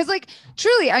way. Cause like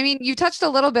truly, I mean, you touched a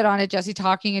little bit on it, Jessie,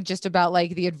 talking just about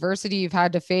like the adversity you've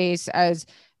had to face as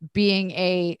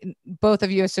being both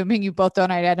of you, assuming you both don't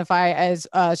identify as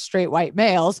straight white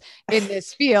males in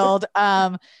this field.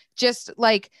 Just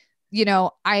like, you know,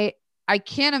 I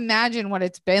can't imagine what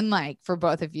it's been like for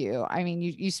both of you. I mean,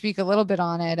 you speak a little bit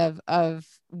on it of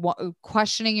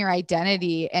questioning your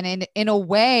identity, and in a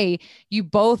way, you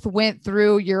both went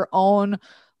through your own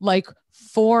like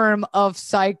form of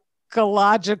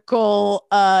psychological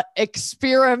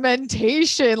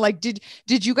experimentation. Like, did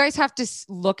you guys have to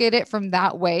look at it from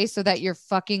that way so that your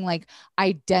fucking like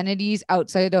identities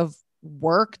outside of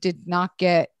work did not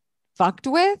get fucked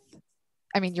with?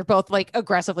 I mean, you're both like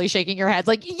aggressively shaking your heads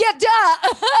like, yeah,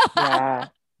 duh.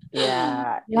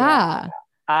 Yeah.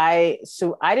 I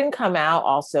didn't come out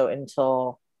also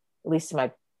until, at least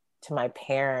to my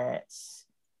parents,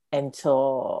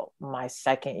 until my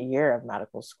second year of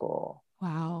medical school.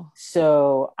 Wow.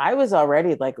 So I was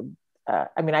already like,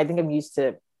 I mean, I think I'm used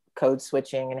to code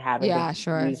switching and having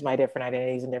to use my different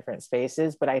identities in different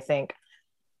spaces. But I think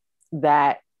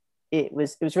that it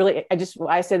was really,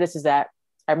 I say this is that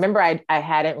I remember I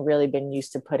hadn't really been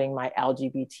used to putting my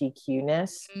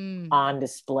LGBTQ-ness on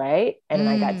display. And then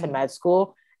I got to med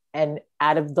school, and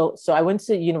so I went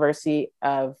to the University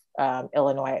of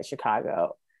Illinois at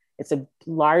Chicago. It's the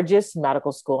largest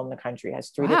medical school in the country. It has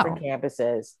 3 different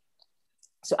campuses.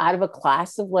 So out of a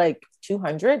class of like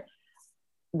 200,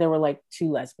 there were like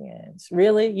 2 lesbians.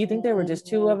 Really? You think there were just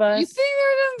 2 of us? You think there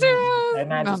were just 2 of us? They're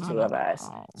not just 2 of us.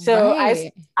 So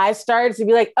I started to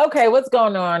be like, okay, what's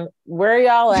going on? Where are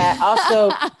y'all at?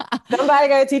 Also, somebody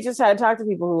got to teach us how to talk to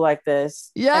people who like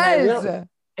this. Yes.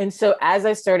 And so as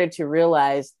I started to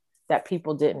realize that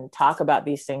people didn't talk about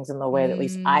these things in the way that at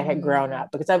least I had grown up,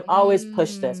 because I've always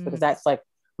pushed this, because that's like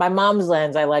my mom's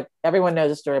lens. Everyone knows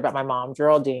the story about my mom,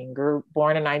 Geraldine,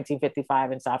 born in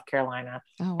 1955 in South Carolina,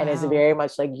 and is very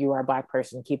much like, you are a Black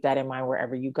person. Keep that in mind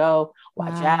wherever you go.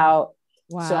 Watch out.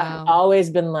 Wow. So I've always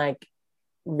been like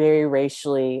very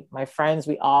racially, my friends,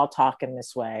 we all talk in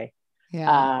this way.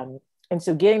 Yeah. And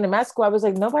so getting to med school, I was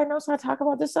like, nobody knows how to talk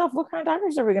about this stuff. What kind of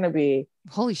doctors are we going to be?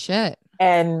 Holy shit.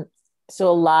 And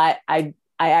so I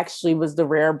actually was the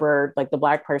rare bird, like the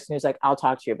Black person who's like, I'll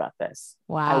talk to you about this.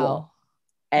 Wow. I will.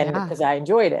 And because I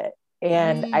enjoyed it.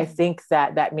 And I think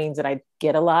that means that I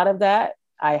get a lot of that.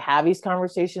 I have these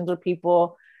conversations with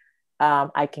people.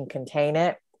 I can contain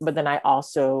it. But then I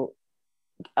also,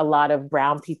 a lot of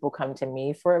brown people come to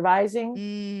me for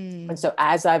advising. And so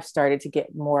as I've started to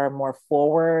get more and more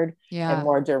forward and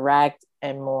more direct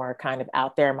and more kind of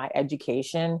out there in my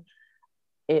education,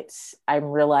 I'm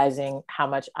realizing how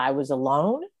much I was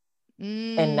alone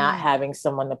and not having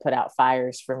someone to put out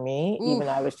fires for me, even though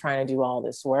I was trying to do all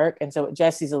this work. And so what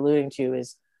Jessie's alluding to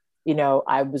is, you know,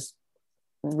 I was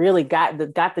really got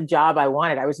the job I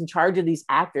wanted. I was in charge of these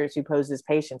actors who posed as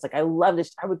patients. Like, I love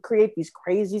this. I would create these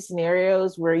crazy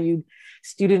scenarios where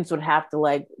students would have to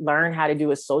like learn how to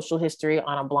do a social history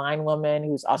on a blind woman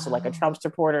who's also like a Trump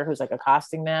supporter who's like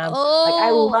accosting them. Like, I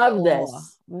love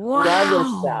this. Wow. Love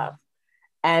this stuff.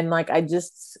 And like, I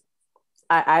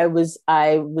was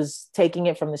taking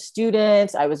it from the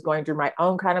students. I was going through my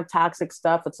own kind of toxic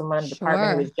stuff with someone in the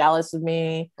department who was jealous of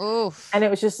me. And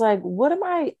it was just like,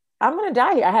 I'm going to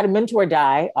die here. I had a mentor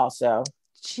die also.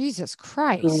 Jesus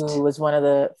Christ. Who was one of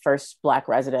the first Black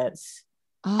residents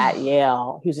at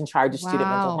Yale. He was in charge of student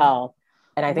mental health.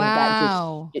 And I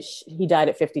think he died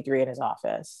at 53 in his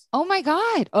office. Oh my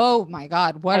God.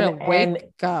 What a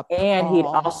wake up. And he'd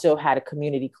also had a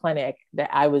community clinic that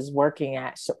I was working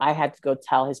at. So I had to go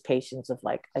tell his patients of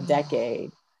like a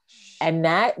decade. And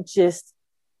that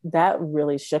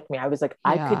really shook me. I was like,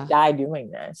 I could die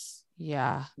doing this.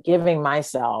 Yeah. Giving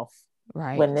myself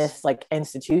when this like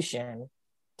institution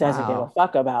doesn't give a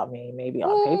fuck about me. Maybe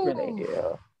on paper they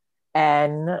do.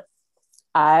 And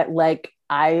I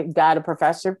got a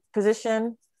professor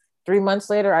position. 3 months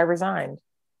later, I resigned.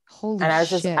 Holy and I was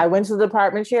shit. I went to the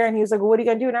department chair and he was like, well, what are you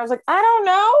going to do? And I was like, I don't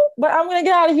know, but I'm going to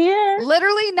get out of here.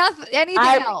 Literally nothing,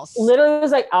 anything else. Literally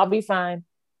was like, I'll be fine.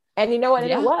 And you know what?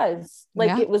 And it was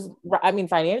like, it was, I mean,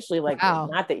 financially, like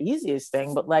not the easiest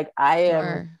thing, but like, I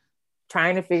am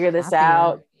trying to figure this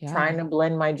out, trying to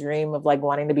blend my dream of like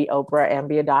wanting to be Oprah and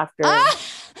be a doctor.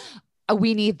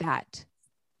 We need that.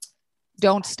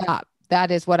 Don't stop. That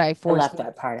is what I left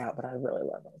that part out, but I really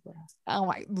love it. Oh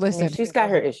my, listen, she's got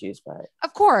her issues, but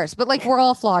of course, but like we're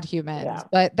all flawed humans,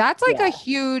 but that's like a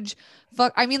huge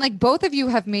fuck. I mean, like both of you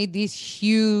have made these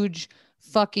huge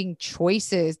fucking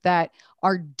choices that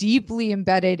are deeply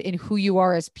embedded in who you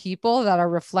are as people, that are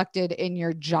reflected in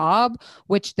your job,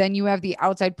 which then you have the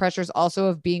outside pressures also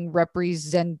of being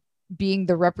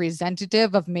the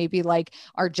representative of maybe like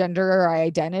our gender or our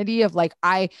identity of like,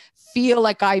 I feel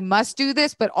like I must do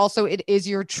this, but also it is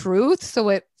your truth.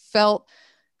 So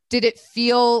did it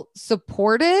feel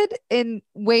supported in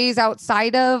ways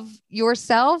outside of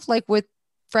yourself, like with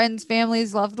friends,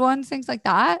 families, loved ones, things like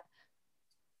that?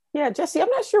 Yeah, Jessie, I'm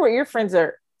not sure what your friends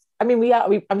are. I mean,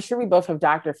 I'm sure we both have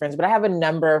doctor friends, but I have a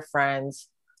number of friends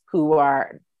who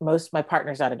my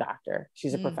partner's not a doctor.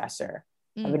 She's a professor.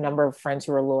 I have a number of friends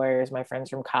who are lawyers, my friends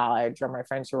from college, or my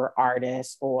friends who are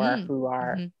artists, or who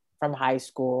are from high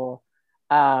school.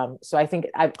 So I think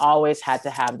I've always had to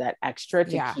have that extra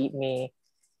to keep me,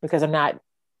 because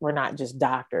we're not just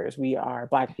doctors. We are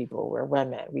Black people, we're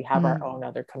women, we have our own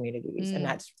other communities. And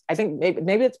I think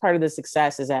maybe it's part of the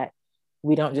success is that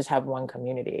we don't just have one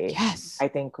community. Yes. I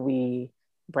think we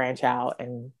branch out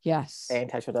and stay in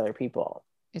touch with other people.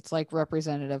 It's like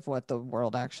representative what the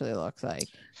world actually looks like.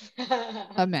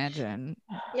 Imagine.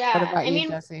 Yeah. What about you,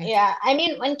 Jessie? Yeah. I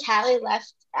mean, when Callie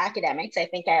left academics, I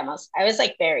think I was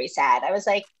like very sad. I was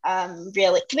like,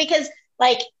 really, because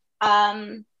like,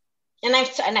 and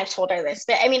I've told her this,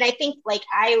 but I mean, I think like,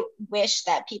 I wish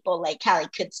that people like Callie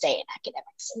could stay in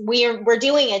academics. We're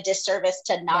doing a disservice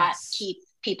to not keep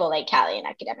people like Callie in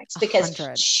academics, because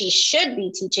 100. she should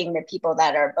be teaching the people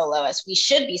that are below us. We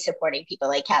should be supporting people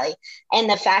like Callie. And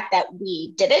the fact that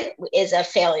we didn't is a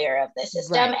failure of the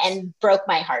system and broke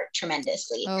my heart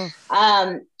tremendously.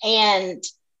 And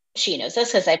she knows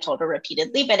this because I've told her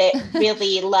repeatedly, but it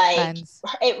really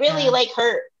like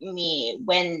hurt me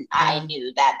when I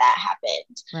knew that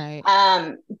happened.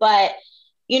 Right. But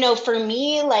you know, for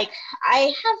me, like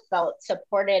I have felt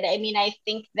supported. I mean, I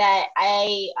think that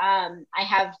I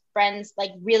have friends,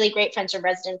 like really great friends from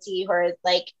residency who are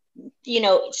like, you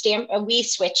know, we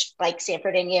switched like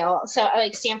Stanford and Yale. So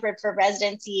like Stanford for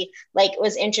residency, like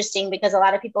was interesting because a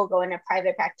lot of people go into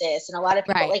private practice and a lot of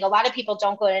people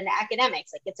don't go into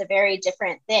academics. Like it's a very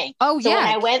different thing. Oh, so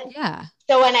yeah.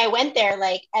 When I went there,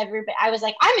 like everybody, I was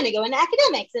like, I'm going to go into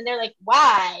academics. And they're like,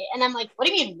 why? And I'm like, what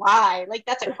do you mean why? Like,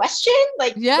 that's a question?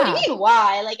 Like, what do you mean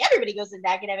why? Like everybody goes into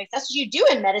academics. That's what you do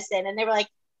in medicine. And they were like,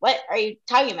 what are you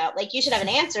talking about? Like, you should have an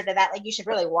answer to that. Like, you should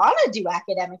really want to do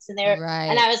academics in there.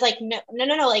 And I was like, no.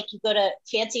 Like, you go to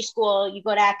fancy school, you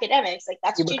go to academics. Like,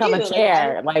 that's what you do. You become a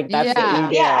chair. Like, that's what you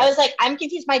do. Yeah, I was like, I'm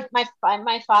confused.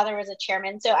 My father was a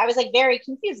chairman. So I was like, very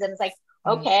confused. And it's like,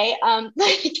 okay,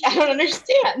 like, I don't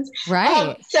understand.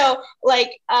 Right. So like,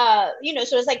 you know,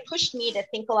 so it's like pushed me to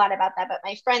think a lot about that. But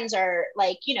my friends are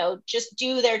like, you know, just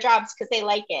do their jobs because they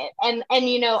like it. And,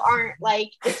 you know, aren't like,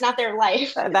 it's not their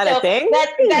life. That a thing?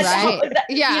 That's right.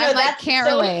 Yeah. You know, I can't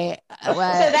relate. So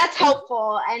that's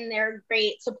helpful. And they're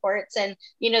great supports. And,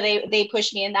 you know, they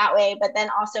push me in that way. But then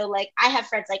also like, I have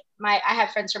friends, like I have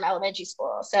friends from elementary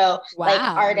school. So like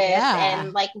artists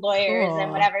and like lawyers and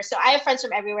whatever. So I have friends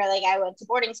from everywhere. Like I went to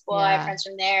boarding school. I have friends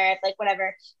from there, like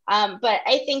whatever. But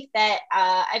I think that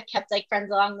I've kept like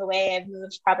friends along the way. I've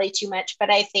moved probably too much,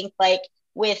 but I think like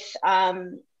with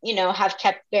you know, have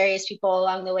kept various people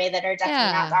along the way that are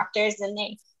definitely not doctors,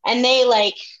 and they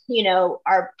like, you know,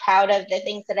 are proud of the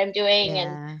things that I'm doing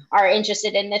and are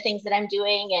interested in the things that I'm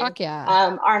doing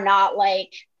and are not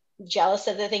like jealous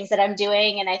of the things that I'm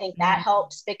doing. And I think that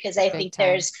helps because I think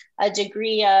there's a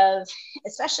degree of,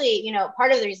 especially, you know,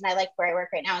 part of the reason I like where I work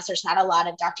right now is there's not a lot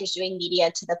of doctors doing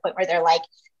media to the point where they're like,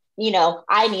 you know,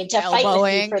 I need to fight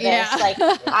with you for this. Like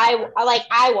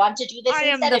I want to do this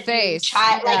instead of you,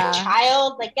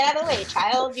 child, like get out of the way,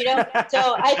 child, you know?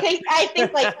 So I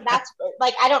think like, that's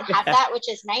like, I don't have that, which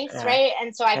is nice. Right.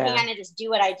 And so I can kind of just do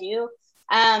what I do.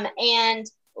 And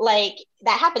like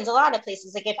that happens a lot of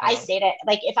places. Like if I stayed at,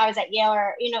 like if I was at Yale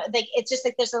or, you know, like it's just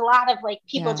like there's a lot of like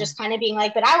people just kind of being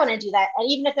like, but I want to do that, and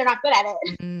even if they're not good at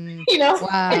it, you know.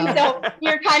 And so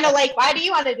you're kind of like, why do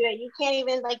you want to do it? You can't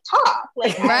even like talk.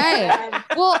 Like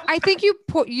well, I think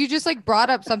you just like brought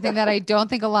up something that I don't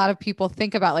think a lot of people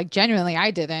think about. Like genuinely,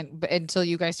 I didn't until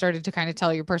you guys started to kind of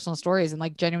tell your personal stories, and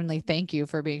like genuinely thank you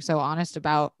for being so honest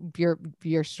about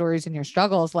your stories and your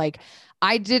struggles. Like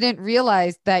I didn't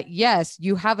realize that, yes,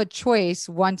 you have a choice choice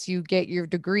once you get your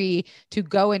degree to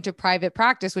go into private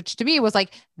practice, which to me was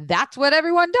like, that's what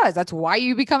everyone does. That's why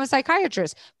you become a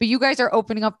psychiatrist. But you guys are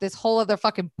opening up this whole other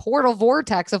fucking portal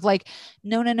vortex of like,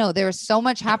 no. There's so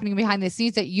much happening behind the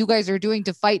scenes that you guys are doing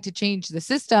to fight to change the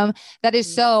system that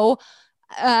is so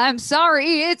I'm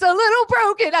sorry, it's a little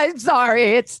broken. I'm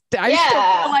sorry. I still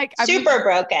feel like I'm super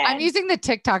broken. I'm using the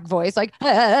TikTok voice, like,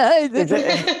 broken.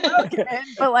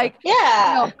 But like,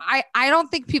 I don't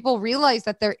think people realize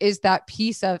that there is that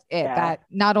piece of it that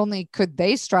not only could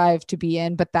they strive to be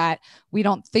in, but that we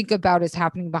don't think about as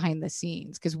happening behind the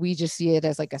scenes because we just see it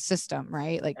as like a system,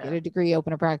 right? Like get a degree,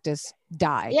 open a practice,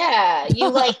 die. Yeah. You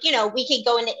like, we could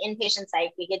go into inpatient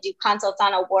psych. We could do consults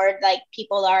on a ward. Like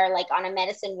people are like on a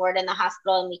medicine ward in the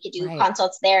hospital and we could do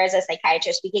consults there as a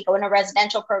psychiatrist. We could go in a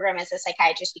residential program as a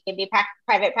psychiatrist. We could be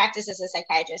private practice as a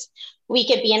psychiatrist. We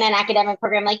could be in an academic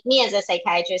program like me as a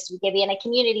psychiatrist. We could be in a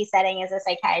community setting as a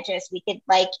psychiatrist. We could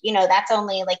that's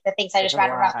only like the things I just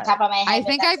rattled off the top of my head. I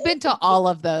think I've been to all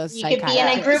of those. You could be in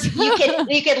a group.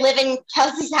 You could live in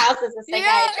Kelsey's house as a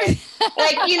psychiatrist.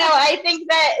 I think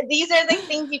that these are the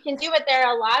things you can do, but there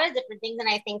are a lot of different things. And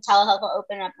I think telehealth will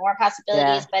open up more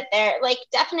possibilities, but there are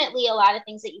definitely a lot of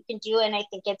things that you can do. And I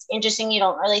think it's interesting. You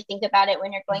don't really think about it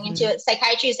when you're going into it.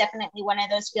 Psychiatry is definitely one of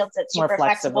those fields that's super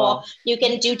flexible. You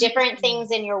can do different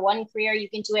things in your one career. You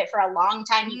can do it for a long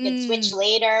time. You can switch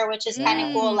later, which is kind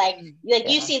of cool.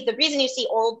 You see, the reason you see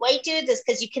old white dudes is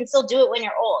because you can still do it when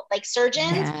you're old. Like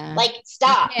surgeons,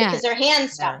 stop because their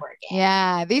hands stop working.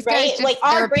 Yeah. These guys, right?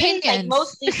 Our brains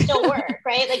mostly still work,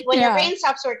 right? Like when your brain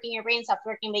stops working, your brain stops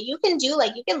working, but you can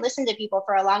listen to people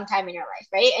for a long time in your life,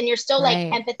 right? And you're still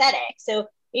empathetic. So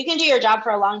you can do your job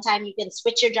for a long time. You can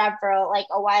switch your job for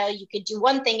a while. You could do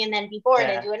one thing and then be bored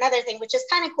and do another thing, which is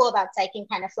kind of cool about psych and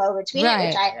kind of flow between it,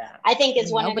 which I think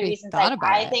is one of the reasons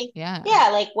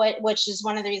which is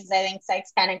one of the reasons I think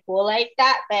psych's kind of cool like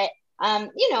that. But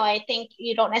I think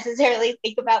you don't necessarily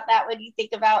think about that when you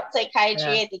think about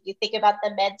psychiatry. I think you think about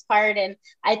the meds part. And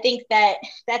I think that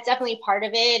that's definitely part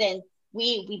of it. And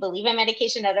we believe in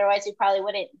medication. Otherwise we probably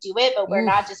wouldn't do it, but we're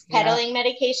not just peddling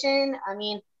medication. I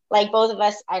mean, both of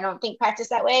us, I don't think practice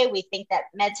that way. We think that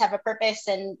meds have a purpose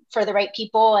and for the right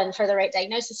people and for the right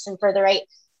diagnosis and for the right,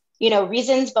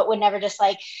 reasons, but would never just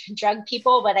drug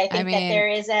people. But I think that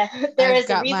there is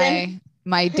a reason.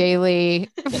 My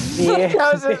daily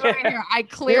I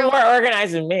clearly You're more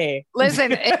organized than me.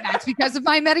 Listen, that's because of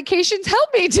my medications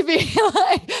help me to be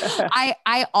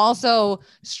I also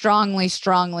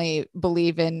strongly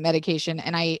believe in medication.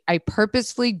 And I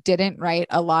purposefully didn't write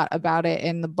a lot about it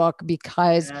in the book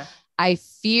because I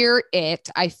fear it.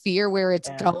 I fear where it's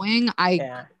going.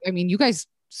 I mean, you guys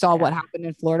saw what happened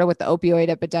in Florida with the opioid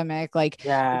epidemic, the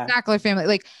Sackler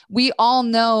family. We all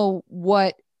know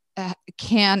what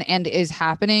can and is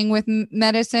happening with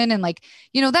medicine. And I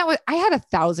had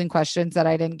 1,000 questions that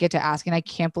I didn't get to ask. And I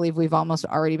can't believe we've almost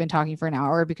already been talking for an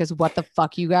hour because what the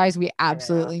fuck, you guys, we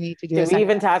absolutely need to do. Did we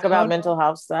even talk about mental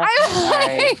health stuff?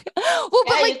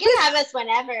 You can have us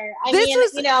whenever.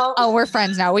 We're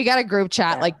friends now. We got a group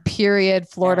chat, period,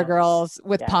 Florida girls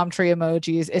with palm tree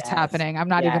emojis. It's happening. I'm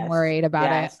not even worried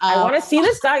about it. I want to see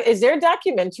this is there a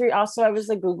documentary also? I was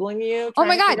Googling you. Oh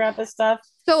my God. To figure out this stuff.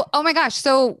 So, oh my gosh.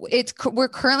 So we're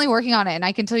currently working on it and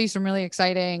I can tell you some really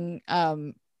exciting,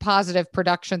 positive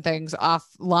production things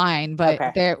offline,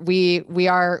 but we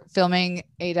are filming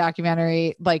a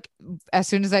documentary. As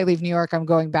soon as I leave New York, I'm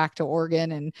going back to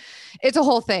Oregon and it's a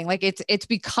whole thing. It's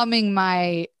becoming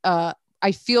my,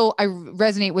 I feel I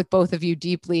resonate with both of you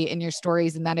deeply in your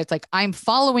stories and that it's I'm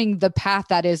following the path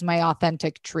that is my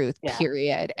authentic truth,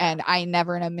 period. And I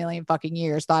never in a million fucking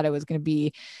years thought it was going to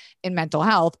be in mental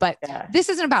health, but this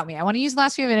isn't about me. I want to use the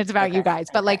last few minutes about you guys,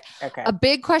 but a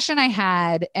big question I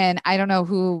had, and I don't know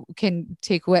who can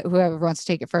take whoever wants to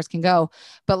take it first can go,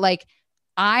 but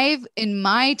I've in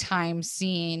my time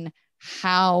seen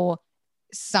how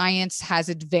science has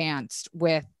advanced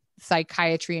with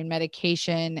psychiatry and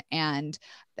medication and,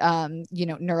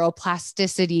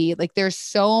 neuroplasticity. There's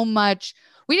so much.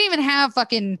 We didn't even have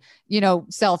fucking,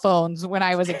 cell phones when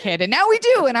I was a kid. And now we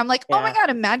do. And I'm oh my God,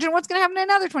 imagine what's going to happen in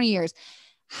another 20 years.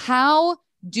 How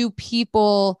do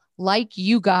people like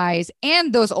you guys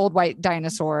and those old white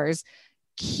dinosaurs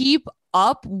keep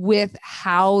up with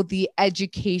how the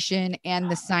education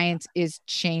and the science is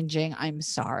changing? I'm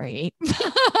sorry.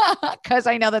 Because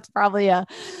I know that's probably a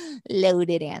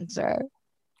loaded answer.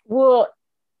 Well,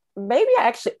 maybe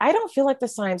I don't feel like the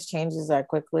science changes that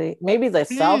quickly. Maybe the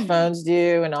cell phones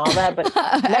do and all that, but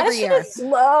medicine is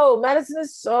slow. Medicine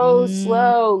is so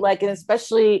slow. And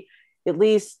especially at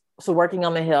least, so working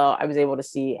on the Hill, I was able to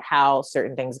see how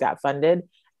certain things got funded.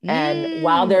 And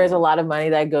while there is a lot of money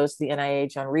that goes to the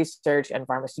NIH on research and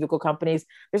pharmaceutical companies,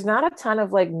 there's not a ton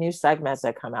of like new psych meds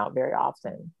that come out very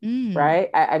often, right?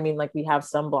 I mean, like we have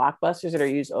some blockbusters that are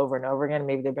used over and over again.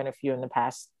 Maybe there've been a few in the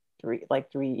past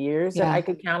 3 years that I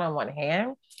could count on one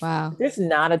hand. Wow. There's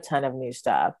not a ton of new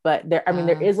stuff, but there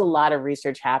is a lot of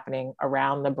research happening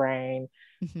around the brain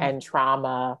and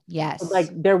trauma. Yes. But like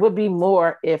there would be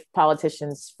more if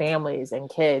politicians, families, and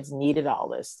kids needed all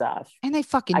this stuff. And they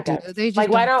fucking do. They just like,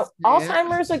 why don't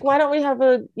Alzheimer's, like, why don't we have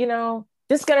a,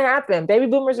 this is going to happen. Baby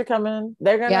boomers are coming.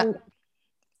 They're going to,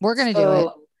 we're going to do it.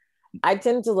 I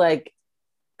tend to like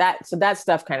that. So that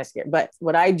stuff kind of scared. But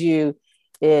what I do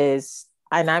is,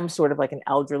 and I'm sort of like an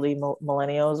elderly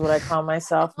millennial is what I call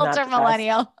myself. Ultra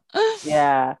millennial.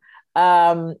 Yeah.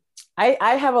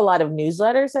 I have a lot of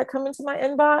newsletters that come into my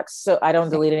inbox. So I don't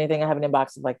delete anything. I have an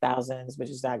inbox of like thousands, which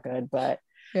is not good, but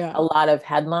a lot of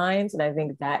headlines. And I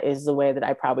think that is the way that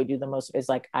I probably do the most is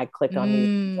like, I click on these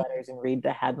newsletters and read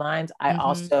the headlines. I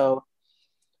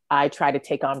try to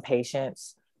take on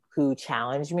patients who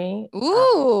challenge me.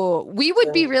 Ooh, we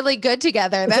would be really good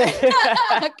together then,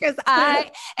 because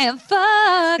I am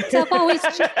fucked up always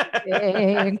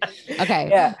cheating. Okay.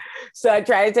 Yeah. So I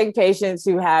try to take patients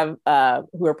who have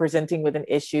who are presenting with an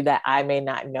issue that I may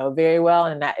not know very well,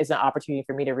 and that is an opportunity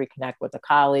for me to reconnect with a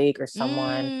colleague or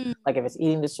someone, like if it's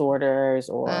eating disorders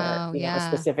or a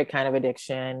specific kind of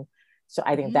addiction. So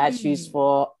I think that's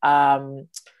useful.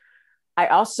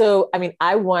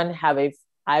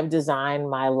 I've designed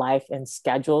my life and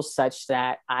schedule such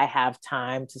that I have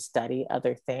time to study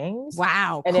other things.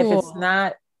 Wow. And if it's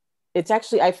not, it's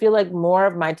actually, I feel like more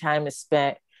of my time is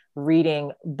spent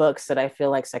reading books that I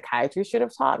feel like psychiatry should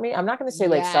have taught me. I'm not going to say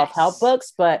like self-help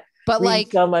books, but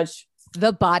like so much.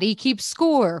 The Body Keeps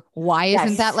Score. Why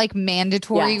isn't that like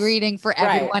mandatory reading for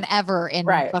everyone ever in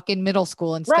fucking middle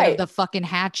school instead of the fucking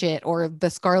Hatchet or the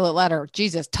Scarlet Letter?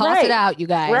 Jesus, toss it out, you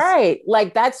guys. Right.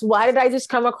 Like why did I just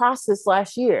come across this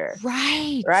last year?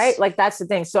 Right. Right. Like that's the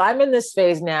thing. So I'm in this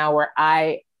phase now where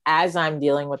as I'm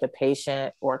dealing with a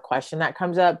patient or a question that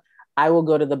comes up, I will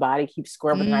go to the Body Keeps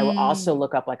Score, but then I will also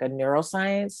look up like a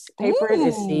neuroscience paper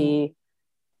to see,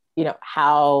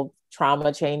 how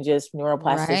trauma changes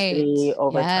neuroplasticity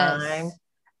over time.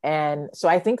 And so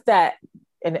I think that,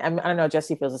 and I don't know if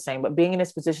Jessie feels the same, but being in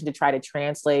this position to try to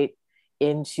translate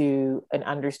into an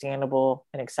understandable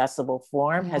and accessible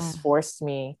form has forced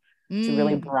me to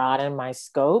really broaden my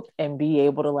scope and be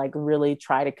able to like really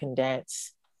try to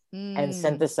condense and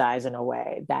synthesize in a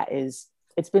way that is,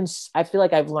 I feel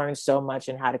like I've learned so much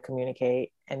in how to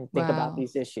communicate and think about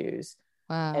these issues.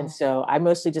 Wow. And so I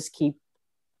mostly just keep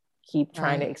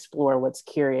trying to explore what's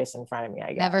curious in front of me,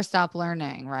 I guess. Never stop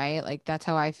learning, right? Like that's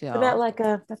how I feel.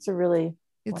 That's a really,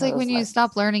 it's like when you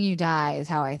stop learning, you die is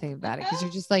how I think about it. Cause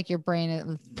you're just like your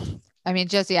brain. I mean,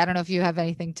 Jessie, I don't know if you have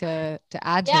anything to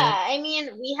add to it. I mean,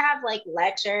 we have like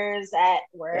lectures at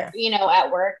work,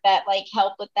 at work that like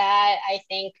help with that. I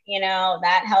think,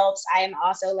 that helps. I'm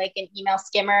also like an email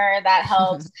skimmer that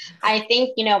helps. I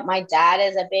think, my dad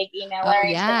is a big emailer.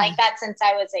 He's been like that since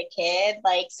I was a kid.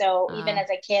 Like, so even as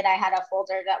a kid, I had a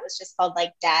folder that was just called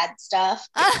like dad stuff.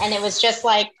 And it was just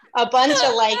like a bunch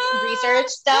of like research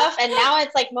stuff. And now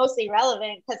it's like mostly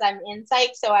relevant because I'm in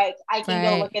psych. So I can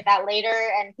go look at that later,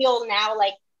 and he'll now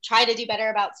like try to do better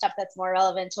about stuff that's more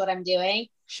relevant to what I'm doing.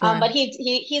 Sure. But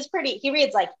he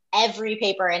reads like every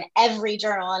paper in every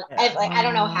journal and I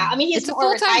don't know how. I mean, he's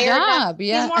more retired now.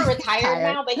 He's more retired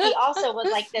now, but he also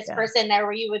was like this person there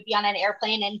where you would be on an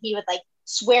airplane and he would like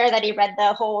swear that he read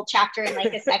the whole chapter in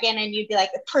like a second and you'd be like,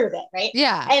 prove it. Right.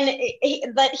 Yeah.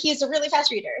 And but he's a really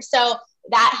fast reader. So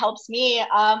that helps me.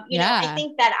 I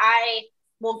think that I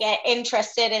will get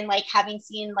interested in like having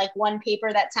seen like one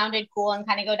paper that sounded cool and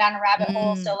kind of go down a rabbit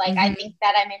hole. So like, I think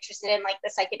that I'm interested in like the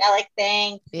psychedelic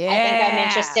thing. I think I'm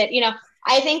interested,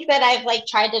 I think that I've like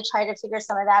tried to figure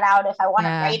some of that out. If I want to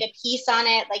write a piece on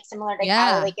it, like similar to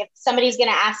Callie, like if somebody's going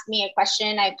to ask me a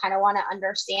question, I kind of want to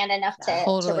understand enough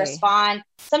to respond.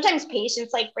 Sometimes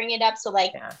patients like bring it up. So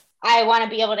like, I want to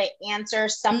be able to answer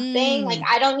something. Like,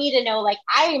 I don't need to know, like,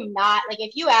 I'm not like,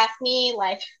 if you ask me,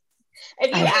 like,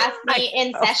 if you ask me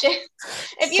in session,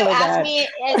 if you ask me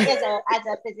as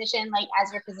a physician, like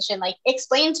as your physician, like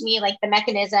explain to me like the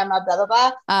mechanism of blah, blah,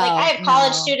 blah. Like I have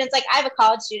college students, like I have a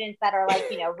college students that are like,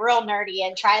 real nerdy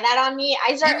and try that on me.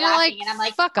 I start laughing and I'm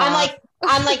like,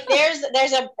 I'm like, there's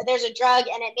a drug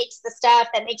and it makes the stuff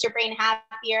that makes your brain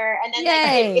happier. And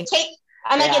then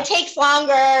I'm like, it takes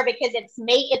longer because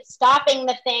it's stopping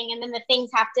the thing, and then the things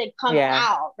have to come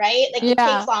out, right? Like it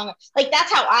takes longer. Like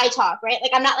that's how I talk, right?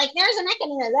 Like I'm not like there's a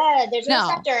mechanism, there's a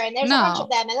receptor, and there's a bunch of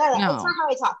them, and it's not how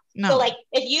I talk. So like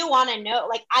if you want to know,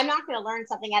 like I'm not going to learn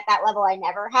something at that level I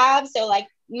never have. So like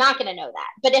I'm not going to know that.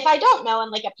 But if I don't know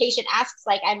and like a patient asks,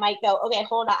 like I might go, okay,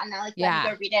 hold on, now like let me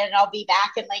go read it, and I'll be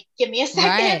back, and like give me a second.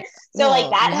 Right. So like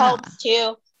that helps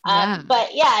too.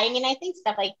 But yeah, I mean, I think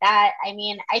stuff like that. I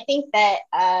mean, I think that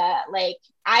like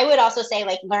I would also say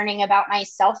like learning about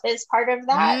myself is part of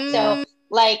that. So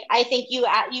like I think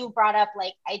you brought up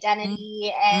like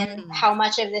identity and how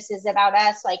much of this is about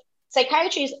us. Like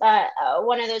psychiatry is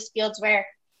one of those fields where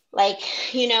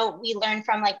like, you know, we learn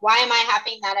from like, why am I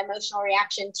having that emotional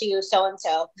reaction to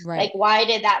so-and-so? Right. Like, why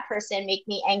did that person make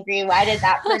me angry? Why did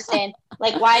that person,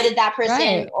 like, why did that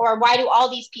person, or why do all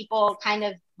these people kind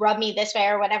of rub me this way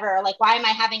or whatever? Or like, why am I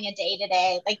having a day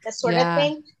today? Like this sort of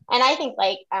thing. And I think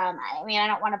like, I mean, I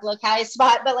don't want to blow Callie's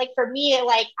spot, but like for me,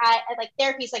 like I like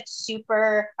therapy is like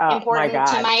super important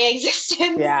to my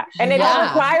existence. Yeah. And they don't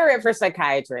require it for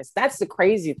psychiatrists. That's the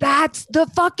crazy thing. That's the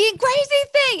fucking crazy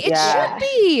thing. It should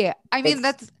be. I mean,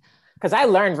 that's because I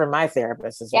learned from my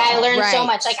therapist as well. Yeah, I learned so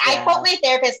much. Like I quote my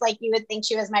therapist like you would think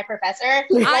she was my professor.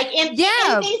 Like in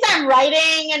things I'm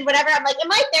writing and whatever, I'm like, and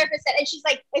my therapist said, and she's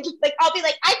like I'll be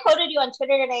like, I quoted you on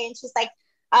Twitter today, and she's like,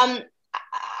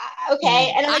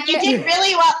 okay, and I'm like, you did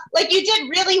really well. Like you did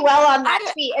really well on that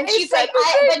tweet, and she's like,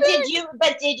 but did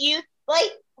you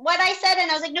like what I said?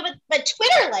 And I was like, no, but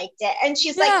Twitter liked it. And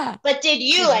she's like, but did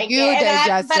you like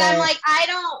it? But I'm like, I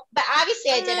don't, but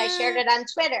obviously I did. I shared it on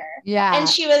Twitter. Yeah. And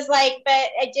she was like, but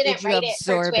I didn't write it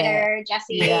for Twitter,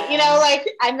 Jessie. You know, like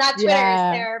I'm not Twitter's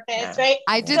therapist, right?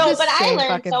 I did but I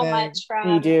learned so much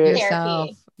from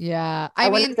therapy. Yeah. I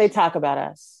wonder if they talk about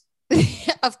us.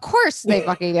 Of course they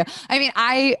fucking do. I mean,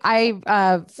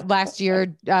 I last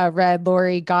year read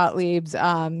Lori Gottlieb's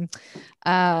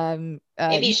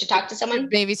maybe you should talk to someone.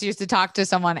 Maybe she used to talk to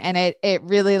someone. And it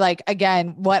really like,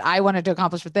 again, what I wanted to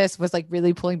accomplish with this was like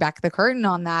really pulling back the curtain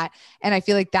on that. And I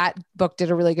feel like that book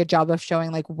did a really good job of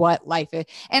showing like what life is.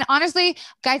 And honestly,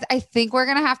 guys, I think we're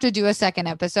going to have to do a second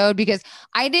episode because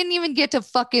I didn't even get to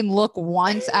fucking look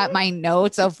once at my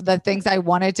notes of the things I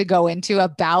wanted to go into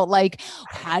about like,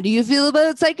 how do you feel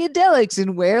about psychedelics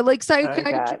and where like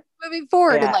psychiatry moving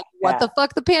forward and like what the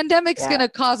fuck the pandemic's gonna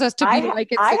cause us to be like.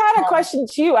 I had a question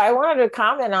too. I wanted to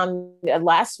comment on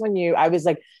last when I was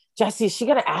like, Jessie, is she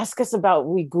going to ask us about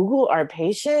we Google our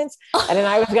patients? And then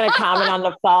I was going to comment on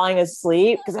the falling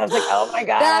asleep because I was like, oh my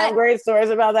God, I have great stories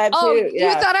about that too.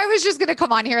 You thought I was just going to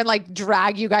come on here and like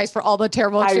drag you guys for all the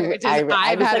terrible experiences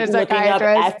I've had as a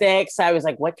psychiatrist. Ethics. I was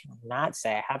like, what can I not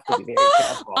say? I have to be very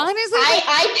careful. Honestly,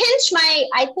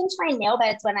 I pinch my nail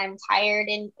beds when I'm tired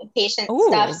and patient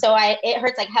stuff. So it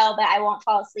hurts like hell, but I won't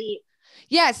fall asleep.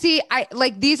 Yeah. See, I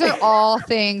like, these are all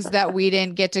things that we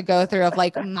didn't get to go through of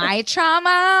like my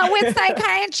trauma with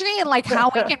psychiatry and like how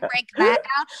we can break that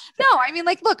down. No, I mean,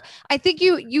 like, look, I think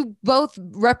you both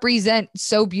represent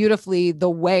so beautifully the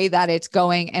way that it's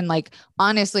going. And like,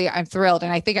 honestly, I'm thrilled.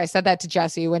 And I think I said that to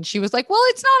Jessie when she was like, well,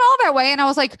 it's not all that way. And I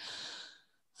was like,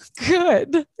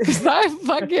 good. Cause I'm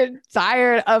fucking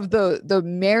tired of the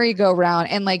merry-go-round.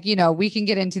 And like, you know, we can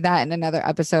get into that in another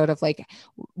episode of like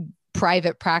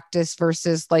private practice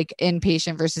versus like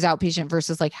inpatient versus outpatient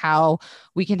versus like how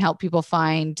we can help people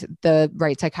find the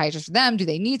right psychiatrist for them. Do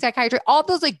they need psychiatry? All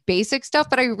those like basic stuff.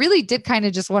 But I really did kind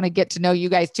of just want to get to know you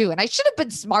guys too. And I should have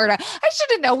been smarter. I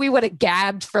should have known we would have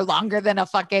gabbed for longer than a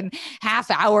fucking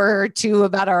half hour or two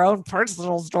about our own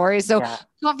personal stories. So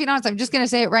confidants, I'm just going to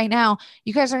say it right now.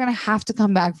 You guys are going to have to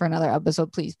come back for another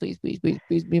episode. Please, please, please, please,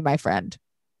 please be my friend.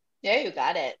 Yeah, you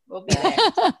got it. We'll be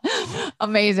there.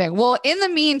 Amazing. Well, in the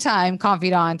meantime,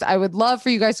 confidants, I would love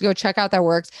for you guys to go check out their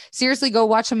works. Seriously, go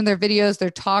watch some of their videos, their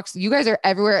talks. You guys are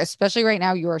everywhere, especially right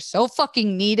now. You are so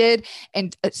fucking needed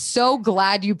and so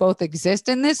glad you both exist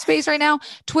in this space right now.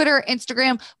 Twitter,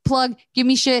 Instagram, plug, give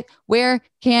me shit. Where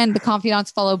can the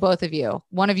confidants follow both of you?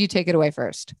 One of you take it away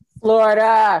first.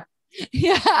 Florida.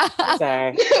 Yeah.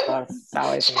 Sorry. I'm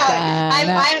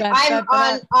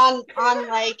on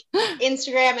like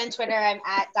Instagram and Twitter. I'm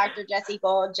at Dr. Jessie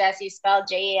Gold. Jessie spelled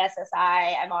JESSI.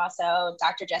 I'm also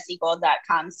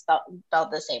drjessiegold.com spelled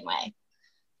the same way.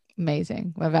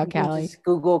 Amazing. What about Callie? Just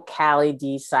Google Callie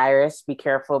D. Cyrus. Be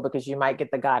careful because you might get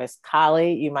the goddess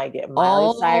Kali. You might get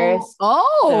Miley Cyrus.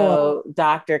 So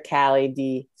Dr. Callie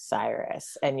D.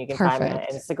 Cyrus. And you can find me on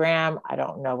Instagram. I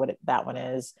don't know what that one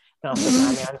is. You can also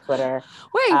find me on Twitter.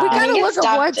 Wait, we gotta look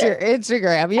up what's your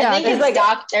Instagram. Yeah, I think it's like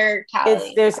Dr.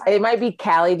 Callie. It might be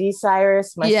Callie D.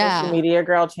 Cyrus. My social media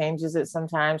girl changes it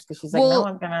sometimes because she's like, no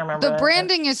one's gonna remember. The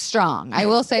branding is strong. I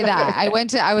will say that.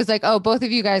 I was like, oh, both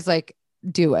of you guys like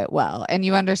do it well, and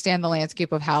you understand the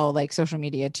landscape of how like social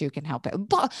media too can help it.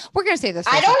 But we're gonna say this.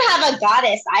 I don't have a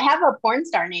goddess. I have a porn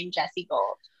star named Jessie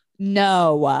Gold.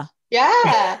 No.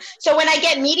 Yeah. So when I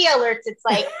get media alerts, it's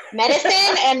like medicine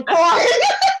and porn.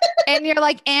 And you're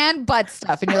like, and butt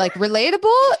stuff, and you're like,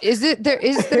 relatable? Is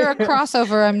there a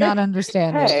crossover I'm not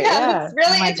understanding?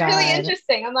 It's really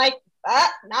interesting. I'm like,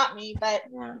 not me, but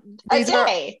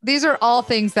these are all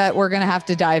things that we're gonna have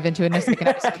to dive into in a second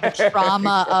episode. The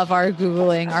trauma of our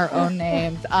Googling our own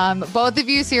names. Both of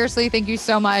you, seriously, thank you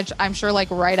so much. I'm sure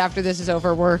like right after this is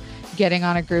over, we're getting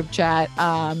on a group chat.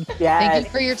 Thank you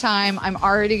for your time. I'm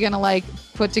already gonna like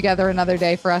put together another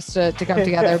day for us to come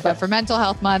together. But for Mental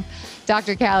Health Month,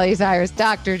 Dr. Callie Cyrus,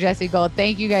 Dr. Jessie Gold,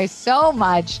 thank you guys so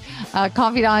much.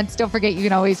 Confidants, don't forget you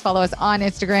can always follow us on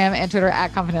Instagram and Twitter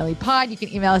at ConfidentlyPod. You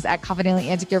can email us at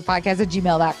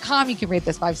confidentlyinsecurepodcast@gmail.com. You can rate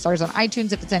this 5 stars on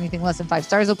iTunes. If it's anything less than 5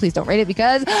 stars, though, please don't rate it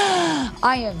because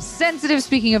I am sensitive.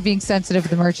 Speaking of being sensitive,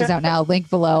 the merch is out now. Link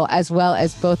below, as well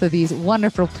as both of these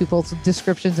wonderful people's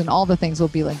descriptions and all the things will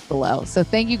be linked below. So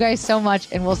thank you guys so much,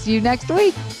 and we'll see you next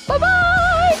week. Bye-bye.